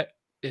Boba Fett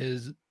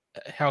is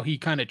how he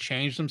kind of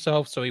changed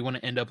himself so he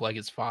wouldn't end up like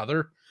his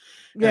father.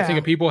 Yeah. I think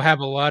if people have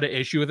a lot of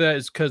issue with that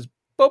is because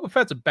Boba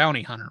Fett's a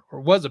bounty hunter, or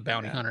was a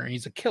bounty hunter, and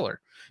he's a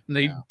killer. And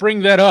they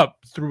bring that up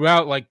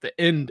throughout like the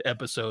end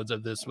episodes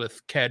of this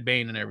with Cad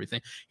Bane and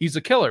everything. He's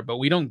a killer, but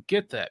we don't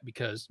get that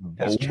because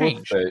it's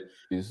changed.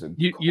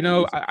 You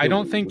know, I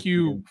don't think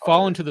you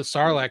fall into the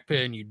Sarlacc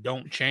pit and you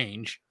don't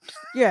change.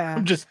 Yeah,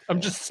 I'm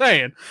just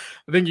saying.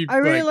 I think you. I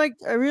really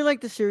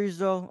like the series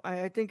though.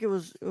 I think it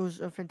was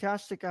a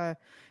fantastic.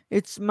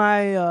 It's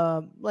my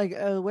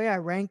the way I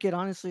rank it.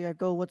 Honestly, I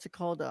go what's it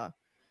called? I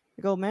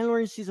go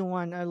Mandalorian season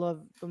 1. I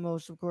love the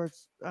most, of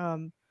course.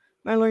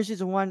 Mandalorian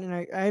season 1,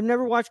 and I've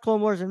never watched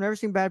Clone Wars. I've never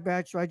seen Bad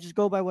Batch, so I just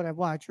go by what I've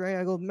watched. Right?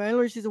 I go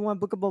Mandalorian season 1,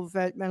 Book of Boba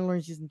Fett,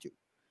 Mandalorian season 2.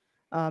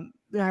 And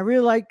I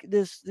really like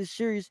this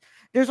series.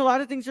 There's a lot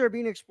of things that are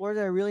being explored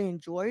that I really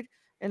enjoyed,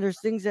 and there's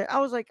things that I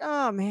was like,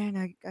 oh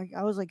man,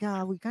 I was like,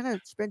 we kind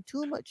of spent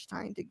too much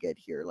time to get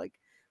here. Like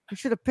we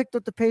should have picked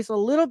up the pace a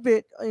little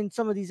bit in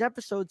some of these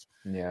episodes.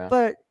 Yeah.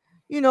 But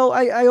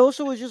I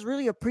also was just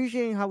really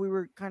appreciating how we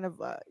were kind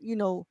of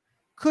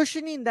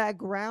cushioning that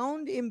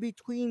ground in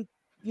between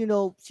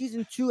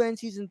season 2 and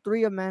season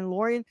 3 of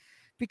Mandalorian,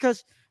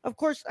 because of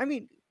course, I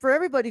mean, for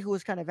everybody who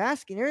was kind of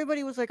asking,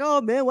 everybody was like, oh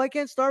man, why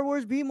can't Star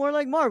Wars be more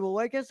like Marvel?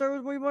 Why can't Star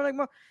Wars be more like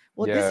Marvel?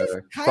 Well, this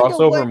is kind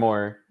of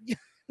more.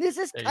 This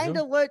is kind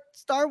of what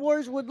Star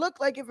Wars would look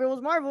like if it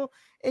was Marvel,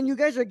 and you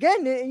guys are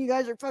getting it, and you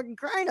guys are fucking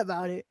crying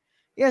about it.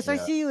 Yes, I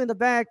see you in the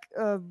back,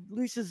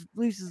 Lisa's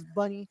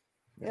bunny.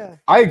 Yeah,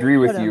 I agree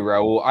with you,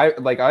 Raul.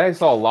 I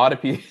saw a lot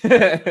of people,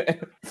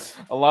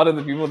 a lot of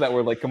the people that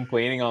were like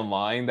complaining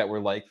online that were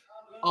like,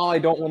 oh, I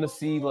don't want to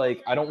see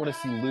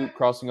Luke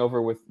crossing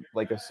over with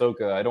like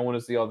Ahsoka. I don't want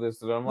to see all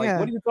this. And I'm like,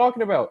 what are you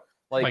talking about?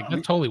 Like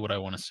that's totally what I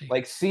want to see.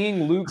 Like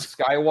seeing Luke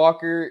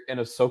Skywalker and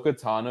Ahsoka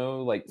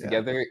Tano like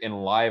together in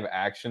live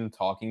action,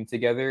 talking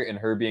together, and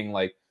her being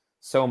like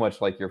so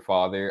much like your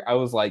father. I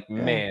was like,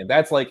 man,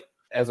 that's like,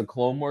 as a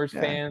Clone Wars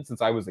fan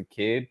since I was a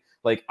kid.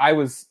 Like I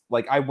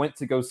went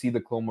to go see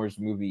the Clone Wars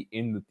movie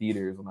in the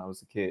theaters when I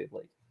was a kid.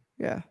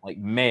 Like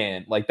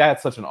man, like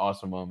that's such an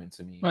awesome moment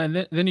to me.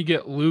 And then you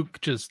get Luke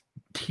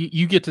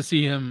you get to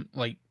see him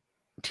like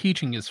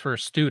teaching his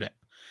first student,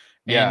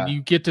 and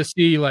you get to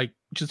see like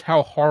just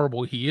how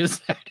horrible he is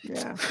at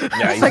it.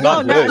 It's like,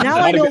 oh, now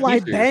I know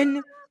why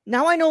Ben.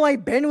 Now I know why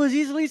Ben was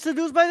easily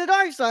seduced by the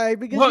dark side,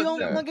 because he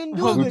don't fucking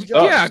do a good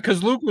job. Yeah,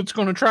 because Luke was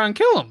going to try and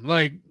kill him.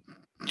 Like,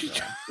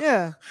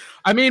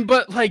 I mean,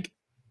 but like,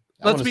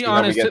 let's be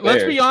honest.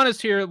 Let's be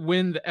honest here.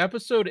 When the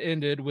episode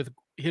ended with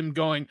him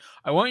going,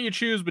 I want you to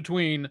choose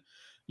between,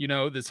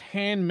 this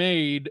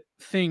handmade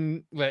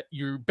thing that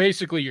your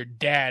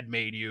dad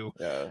made you,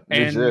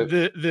 and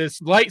this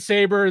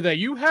lightsaber that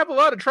you have a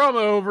lot of trauma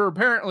over,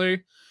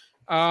 apparently,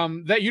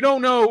 that you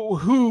don't know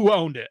who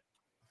owned it.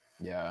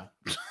 Yeah.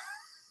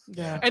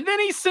 And then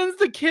he sends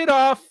the kid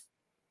off.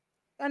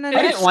 And then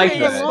I didn't like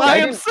that by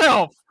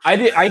himself. I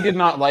did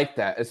not like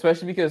that,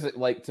 especially because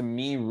it, to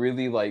me,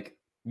 really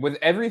with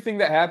everything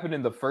that happened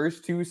in the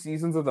first 2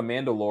 seasons of The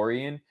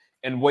Mandalorian,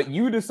 and what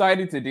you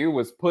decided to do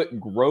was put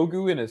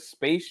Grogu in a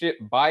spaceship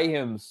by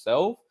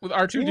himself with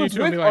R2D2.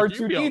 With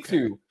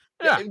R2D2.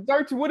 Yeah.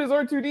 What is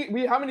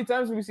R2D2? How many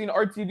times have we seen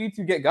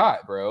R2D2 get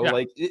got,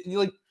 bro?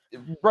 Yeah.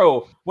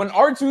 Bro, when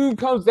R2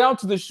 comes down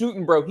to the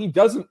shooting, bro, he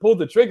doesn't pull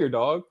the trigger,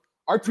 dog.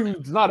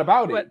 R2's not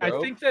about it, bro.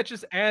 I think that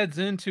just adds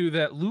into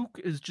that Luke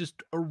is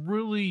just a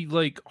really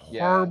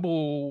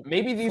horrible,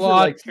 maybe these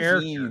are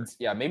seeds.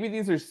 Yeah, maybe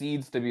these are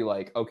seeds to be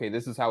like, okay,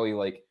 this is how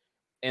he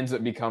ends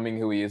up becoming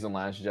who he is in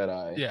Last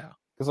Jedi. Yeah.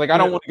 Because I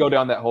don't want to go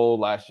down that whole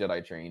Last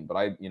Jedi train, but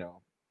I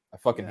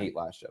fucking hate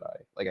Last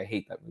Jedi. I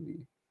hate that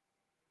movie.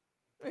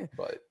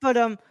 But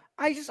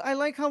I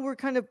like how we're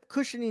kind of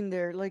cushioning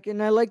there,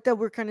 and I like that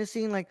we're kind of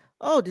seeing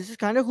oh, this is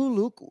kind of who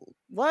Luke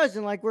was,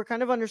 and we're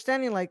kind of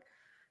understanding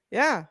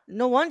yeah,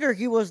 no wonder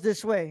he was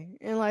this way.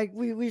 And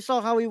we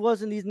saw how he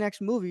was in these next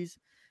movies,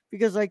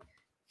 because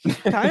he's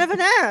kind of an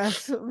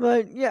ass.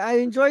 But yeah, I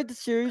enjoyed the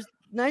series.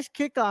 Nice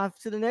kickoff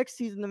to the next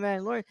season of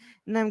Mandalorian.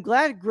 And I'm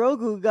glad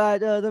Grogu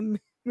got the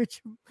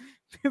Mitch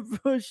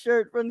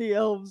shirt from the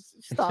elves.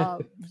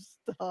 Stop.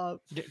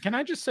 Can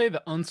I just say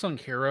the unsung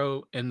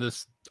hero in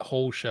this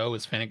whole show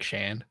is Fennec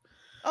Shand?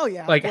 Oh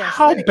yeah.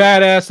 How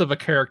badass of a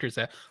character is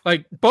that?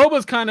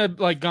 Boba's kind of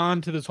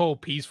gone to this whole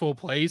peaceful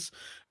place.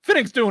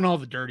 Fennec's doing all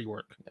the dirty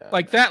work.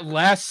 Yeah. That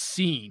last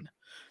scene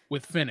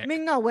with Fennec.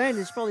 Ming-Na Wen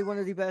is probably one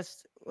of the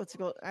best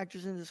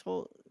actors in this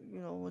whole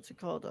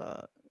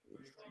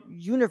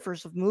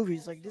universe of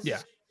movies. This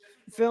is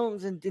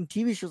films and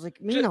TV shows.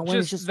 Ming-Na Wen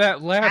is just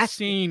that last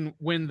scene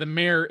when the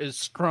mayor is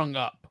strung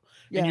up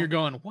and you're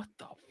going, what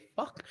the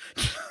fuck?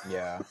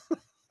 Yeah.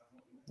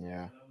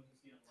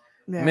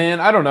 Man,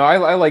 I don't know.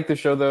 I like the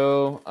show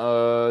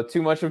though.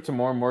 Too much of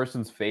Tamora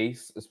Morrison's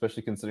face,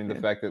 especially considering the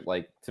fact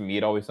that to me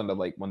it always sounded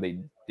like when they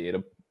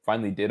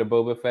finally did a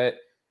Boba Fett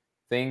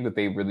thing, that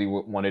they really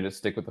wanted to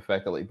stick with the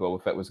fact that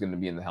Boba Fett was going to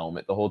be in the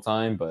helmet the whole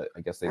time, but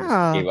I guess they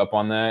just gave up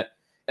on that.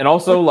 And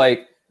also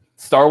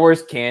Star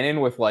Wars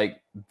canon with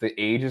the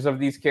ages of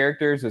these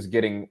characters is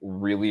getting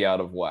really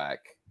out of whack.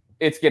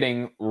 It's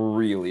getting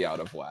really out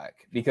of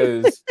whack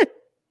because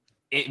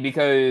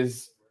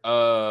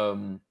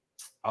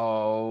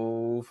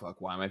Oh fuck!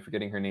 Why am I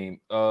forgetting her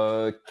name?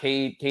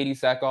 Katie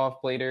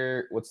Sackhoff played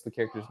her. What's the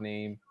character's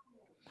name?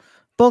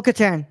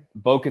 Bo-Katan.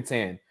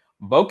 Bo-Katan.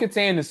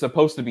 Bo-Katan is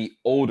supposed to be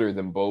older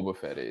than Boba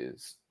Fett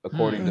is,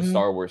 according to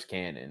Star Wars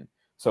canon.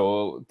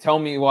 So tell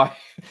me why.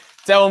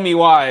 Tell me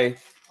why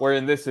we're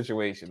in this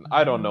situation.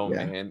 I don't know,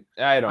 man.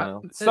 I don't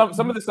know.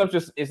 Some of the stuff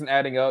just isn't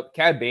adding up.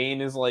 Cad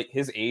Bane is like,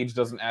 his age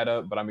doesn't add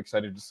up, but I'm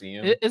excited to see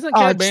him. Isn't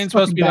Cad Bane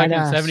supposed to be like in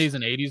 70s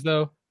and 80s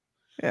though?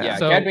 Yeah,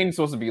 so, Cad Bane's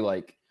supposed to be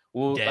like,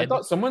 well, dead, I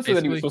thought someone said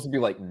that he was supposed to be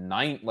like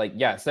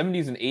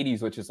 70s and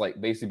 80s, which is like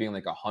basically being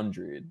like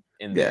 100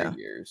 in their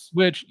years.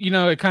 Which, you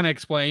know, it kind of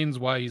explains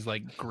why he's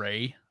like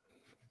gray.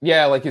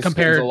 Yeah, like his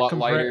skin's a lot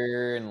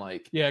lighter and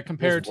like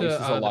compared to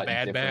the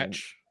Bad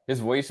Batch. His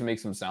voice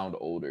makes him sound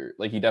older.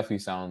 Like he definitely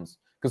sounds,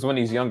 because when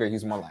he's younger,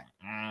 he's more like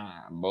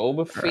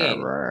Boba Fett,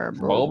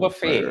 Boba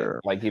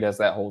Fett. Like he does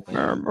that whole thing.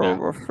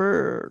 Boba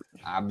Fett.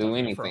 I'll do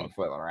anything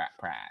for the right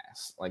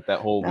price. Like that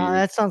whole.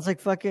 That sounds like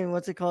fucking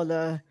what's it called?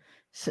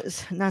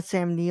 Not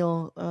Sam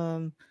Neill.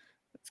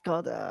 It's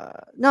called.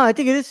 No, I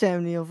think it is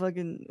Sam Neill.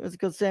 Fucking what's it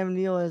called? Sam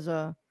Neill as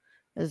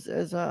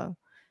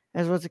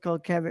what's it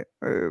called? Cabot.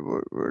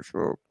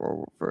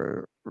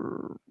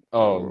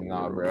 Oh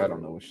nah, bro. I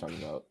don't know what you're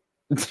talking about.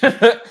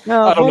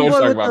 No, I don't know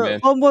what you're talking about,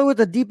 man. Homeboy with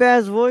a deep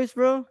ass voice,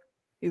 bro.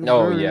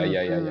 Oh yeah.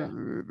 Yeah.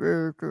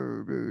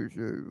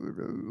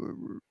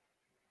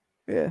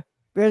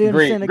 Barely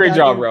understand. Great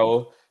job,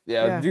 Raul.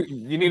 Yeah,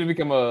 you need to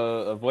become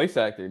a voice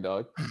actor,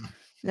 dog.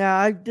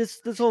 Yeah,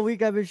 this whole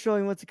week I've been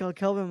showing what's it called,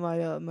 Kelvin, my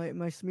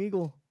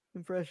Smeagol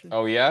impression.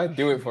 Oh yeah,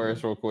 do it for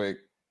us real quick.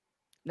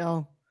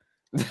 No.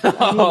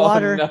 I need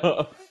water.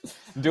 No.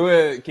 Do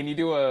it. Can you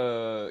do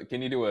a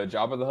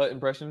Jabba the Hutt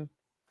impression?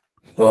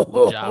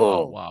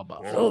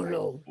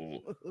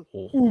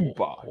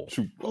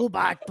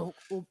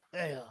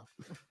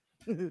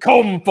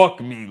 Come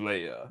fuck me,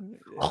 Leia.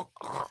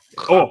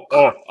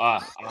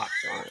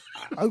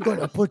 I'm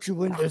gonna put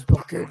you in this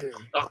bucket.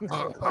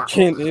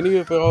 Can any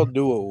of y'all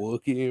do a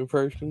Wookiee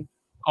impression?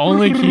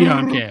 Only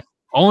Keon can.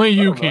 Only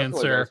you can,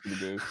 sir.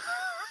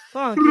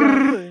 Come on,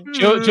 Keon.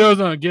 Joe's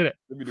gonna get it.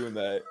 Let me doing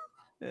that.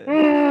 Yeah.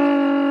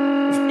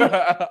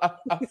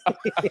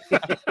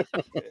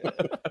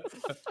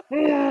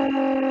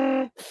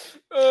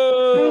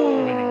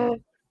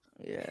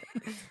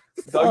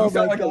 Dog, you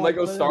sound like a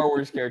Lego Star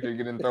Wars character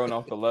getting thrown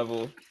off the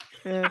level.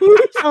 Yeah.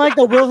 Sound like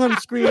the Wilhelm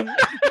scream.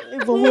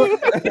 If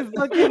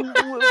fucking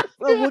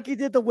Wookiee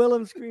did the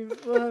Wilhelm scream.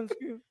 When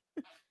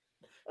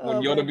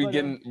Yoda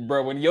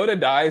when Yoda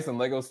dies in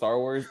Lego Star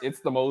Wars,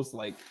 it's the most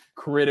like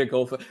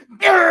critical thing.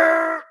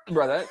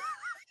 Bro, that.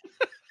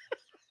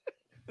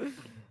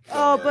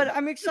 But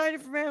I'm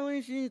excited for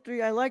Mandalorian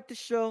 3. I like the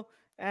show,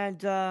 and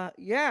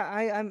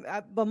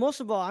but most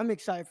of all, I'm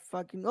excited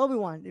for fucking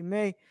Obi-Wan in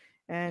May,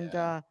 and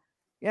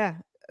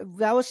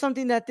that was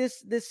something that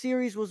this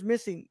series was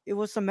missing. It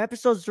was some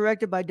episodes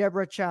directed by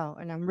Deborah Chow,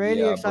 and I'm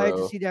really excited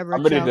to see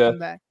Deborah Chow come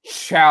back.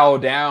 Chow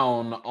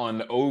down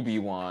on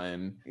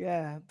Obi-Wan.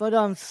 Yeah, but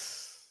of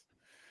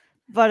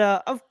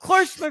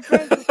course, my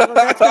friends,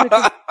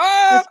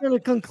 that's gonna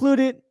conclude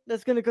it.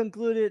 That's gonna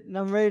conclude it, and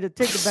I'm ready to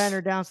take the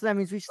banner down. So that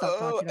means we stop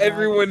talking.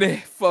 Everyone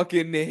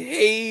fucking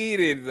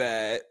hated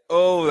that.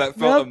 Oh, that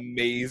felt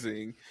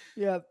amazing.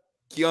 Yep.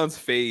 Keon's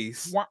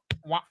face.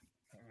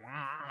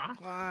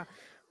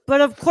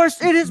 But of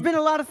course, it has been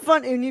a lot of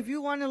fun. And if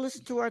you want to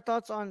listen to our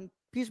thoughts on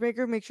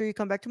Peacemaker, make sure you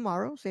come back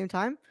tomorrow, same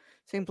time,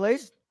 same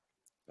place.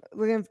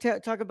 We're going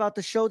to talk about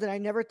the show that I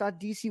never thought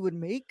DC would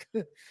make.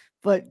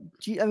 But,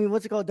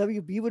 what's it called?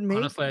 WB would make.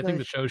 Honestly, I think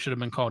the show should have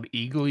been called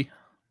Eagly.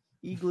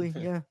 Eagly,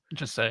 yeah.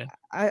 Just saying.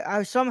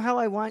 I somehow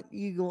I want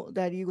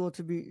that eagle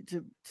to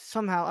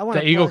somehow. I want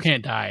the eagle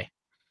can't die.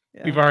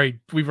 Yeah.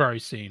 We've already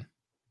seen.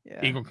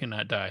 Yeah. Eagle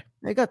cannot die.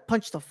 They got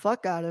punched the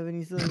fuck out of, and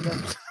he's doing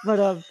that. But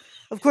of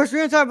course, we're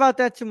gonna talk about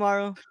that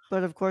tomorrow.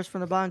 But of course,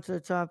 from the bottom to the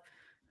top,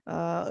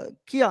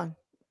 Keon,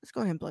 let's go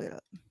ahead and play it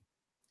up.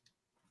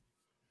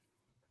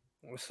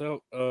 What's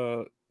up?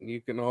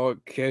 You can all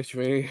catch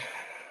me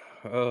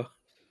the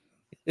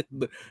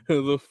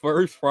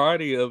first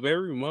Friday of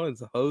every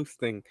month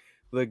hosting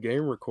the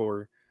Game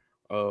Record.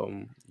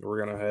 We're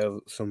gonna have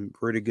some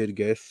pretty good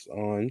guests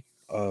on.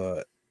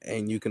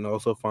 And you can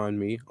also find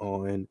me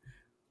on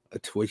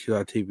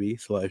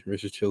twitch.tv/Mr.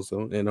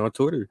 Chillzone and on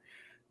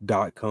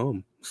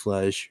Twitter.com/Mr.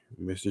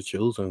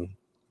 Chillzone.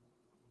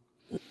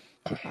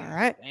 All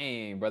right.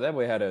 Dang, bro, that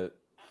boy had a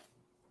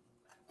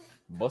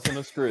busting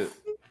a script.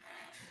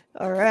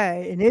 All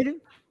right, and Aiden?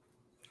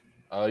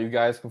 You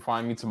guys can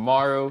find me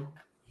tomorrow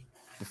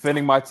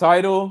defending my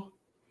title,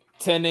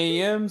 10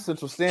 a.m.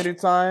 Central Standard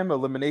Time,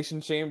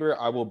 Elimination Chamber.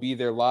 I will be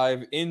there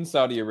live in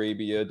Saudi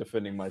Arabia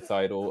defending my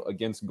title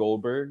against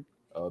Goldberg,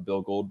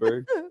 Bill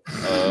Goldberg.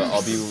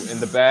 I'll be in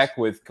the back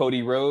with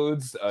Cody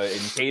Rhodes in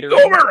catering.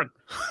 Goldberg!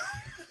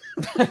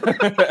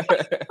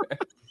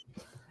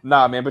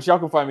 Nah, man, but y'all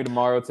can find me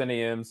tomorrow, 10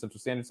 a.m. Central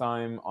Standard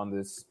Time on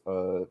this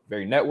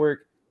very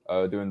network,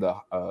 doing the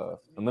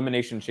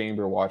Elimination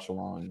Chamber watch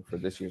along for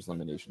this year's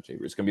Elimination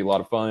Chamber. It's going to be a lot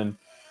of fun.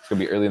 It's going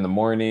to be early in the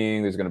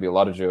morning. There's going to be a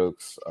lot of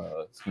jokes.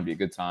 It's going to be a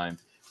good time.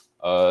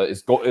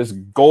 Is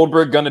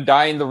Goldberg gonna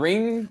die in the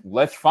ring?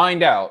 Let's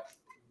find out.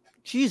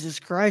 Jesus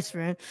Christ,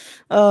 man.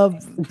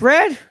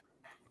 Brad?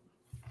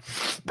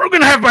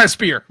 Broken half by a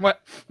spear.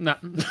 What? No.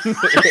 You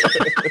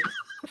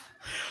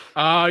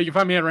can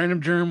find me at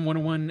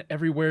randomgerm101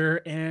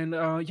 everywhere. And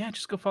yeah,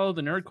 just go follow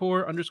the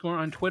Nerdcore _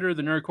 on Twitter,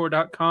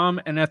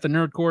 thenerdcore.com, and at the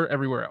Nerdcore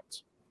everywhere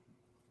else.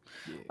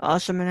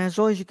 Awesome. And as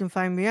always, you can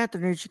find me at the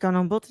Nerd Chicano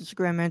on both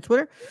Instagram and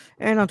Twitter,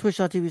 and on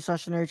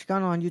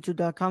twitch.tv/thenerdchicano, on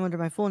youtube.com under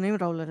my full name,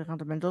 Raul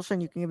Alejandro Mendoza.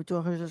 And you can give it to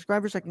 100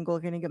 subscribers. I can go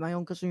ahead and get my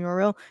own custom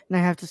URL, and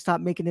I have to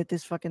stop making it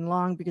this fucking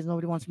long because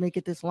nobody wants to make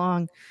it this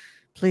long.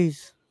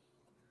 Please.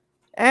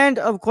 And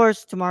of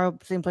course, tomorrow,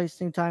 same place,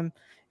 same time,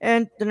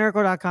 and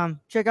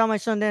thenerdcore.com. Check out my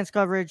Sundance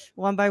coverage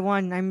one by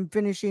one. I'm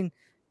finishing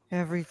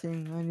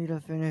everything I need to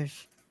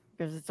finish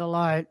because it's a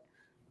lot.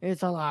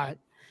 It's a lot.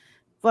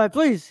 But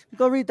please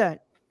go read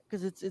that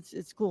because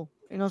it's cool.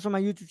 And also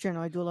my YouTube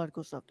channel, I do a lot of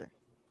cool stuff there.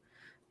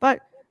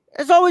 But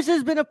as always,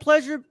 it's been a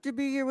pleasure to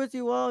be here with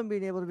you all and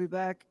being able to be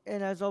back.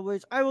 And as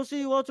always, I will see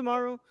you all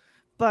tomorrow.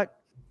 But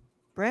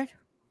Brad,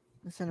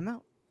 let's send him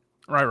out.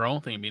 Right,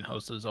 Raul. Thank you for being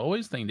hosted as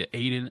always. Thank you to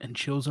Aiden and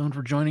Chillzone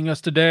for joining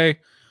us today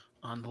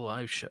on the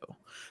live show.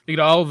 Thank you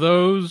to all of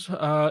those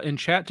in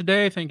chat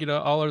today. Thank you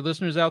to all our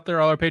listeners out there,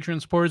 all our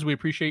Patreon supporters. We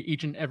appreciate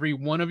each and every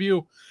one of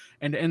you.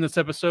 And to end this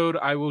episode,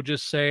 I will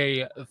just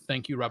say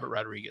thank you, Robert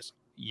Rodriguez.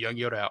 Young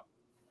Yoda out.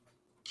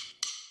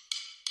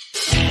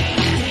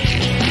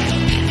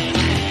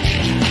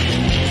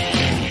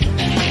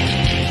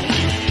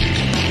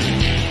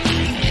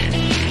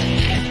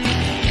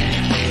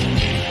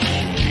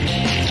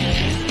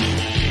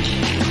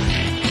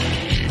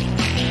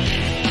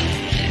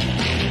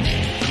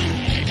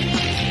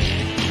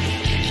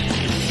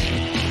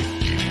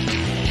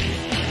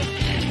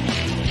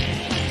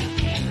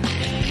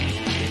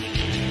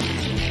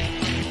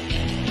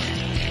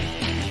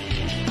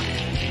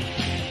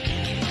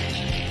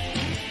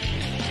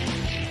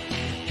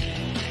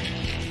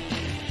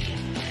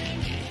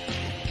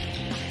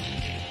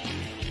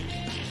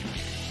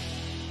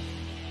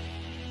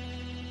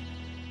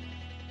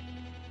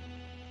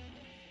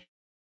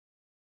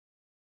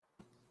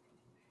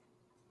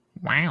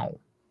 Wow.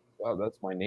 Wow, that's my name.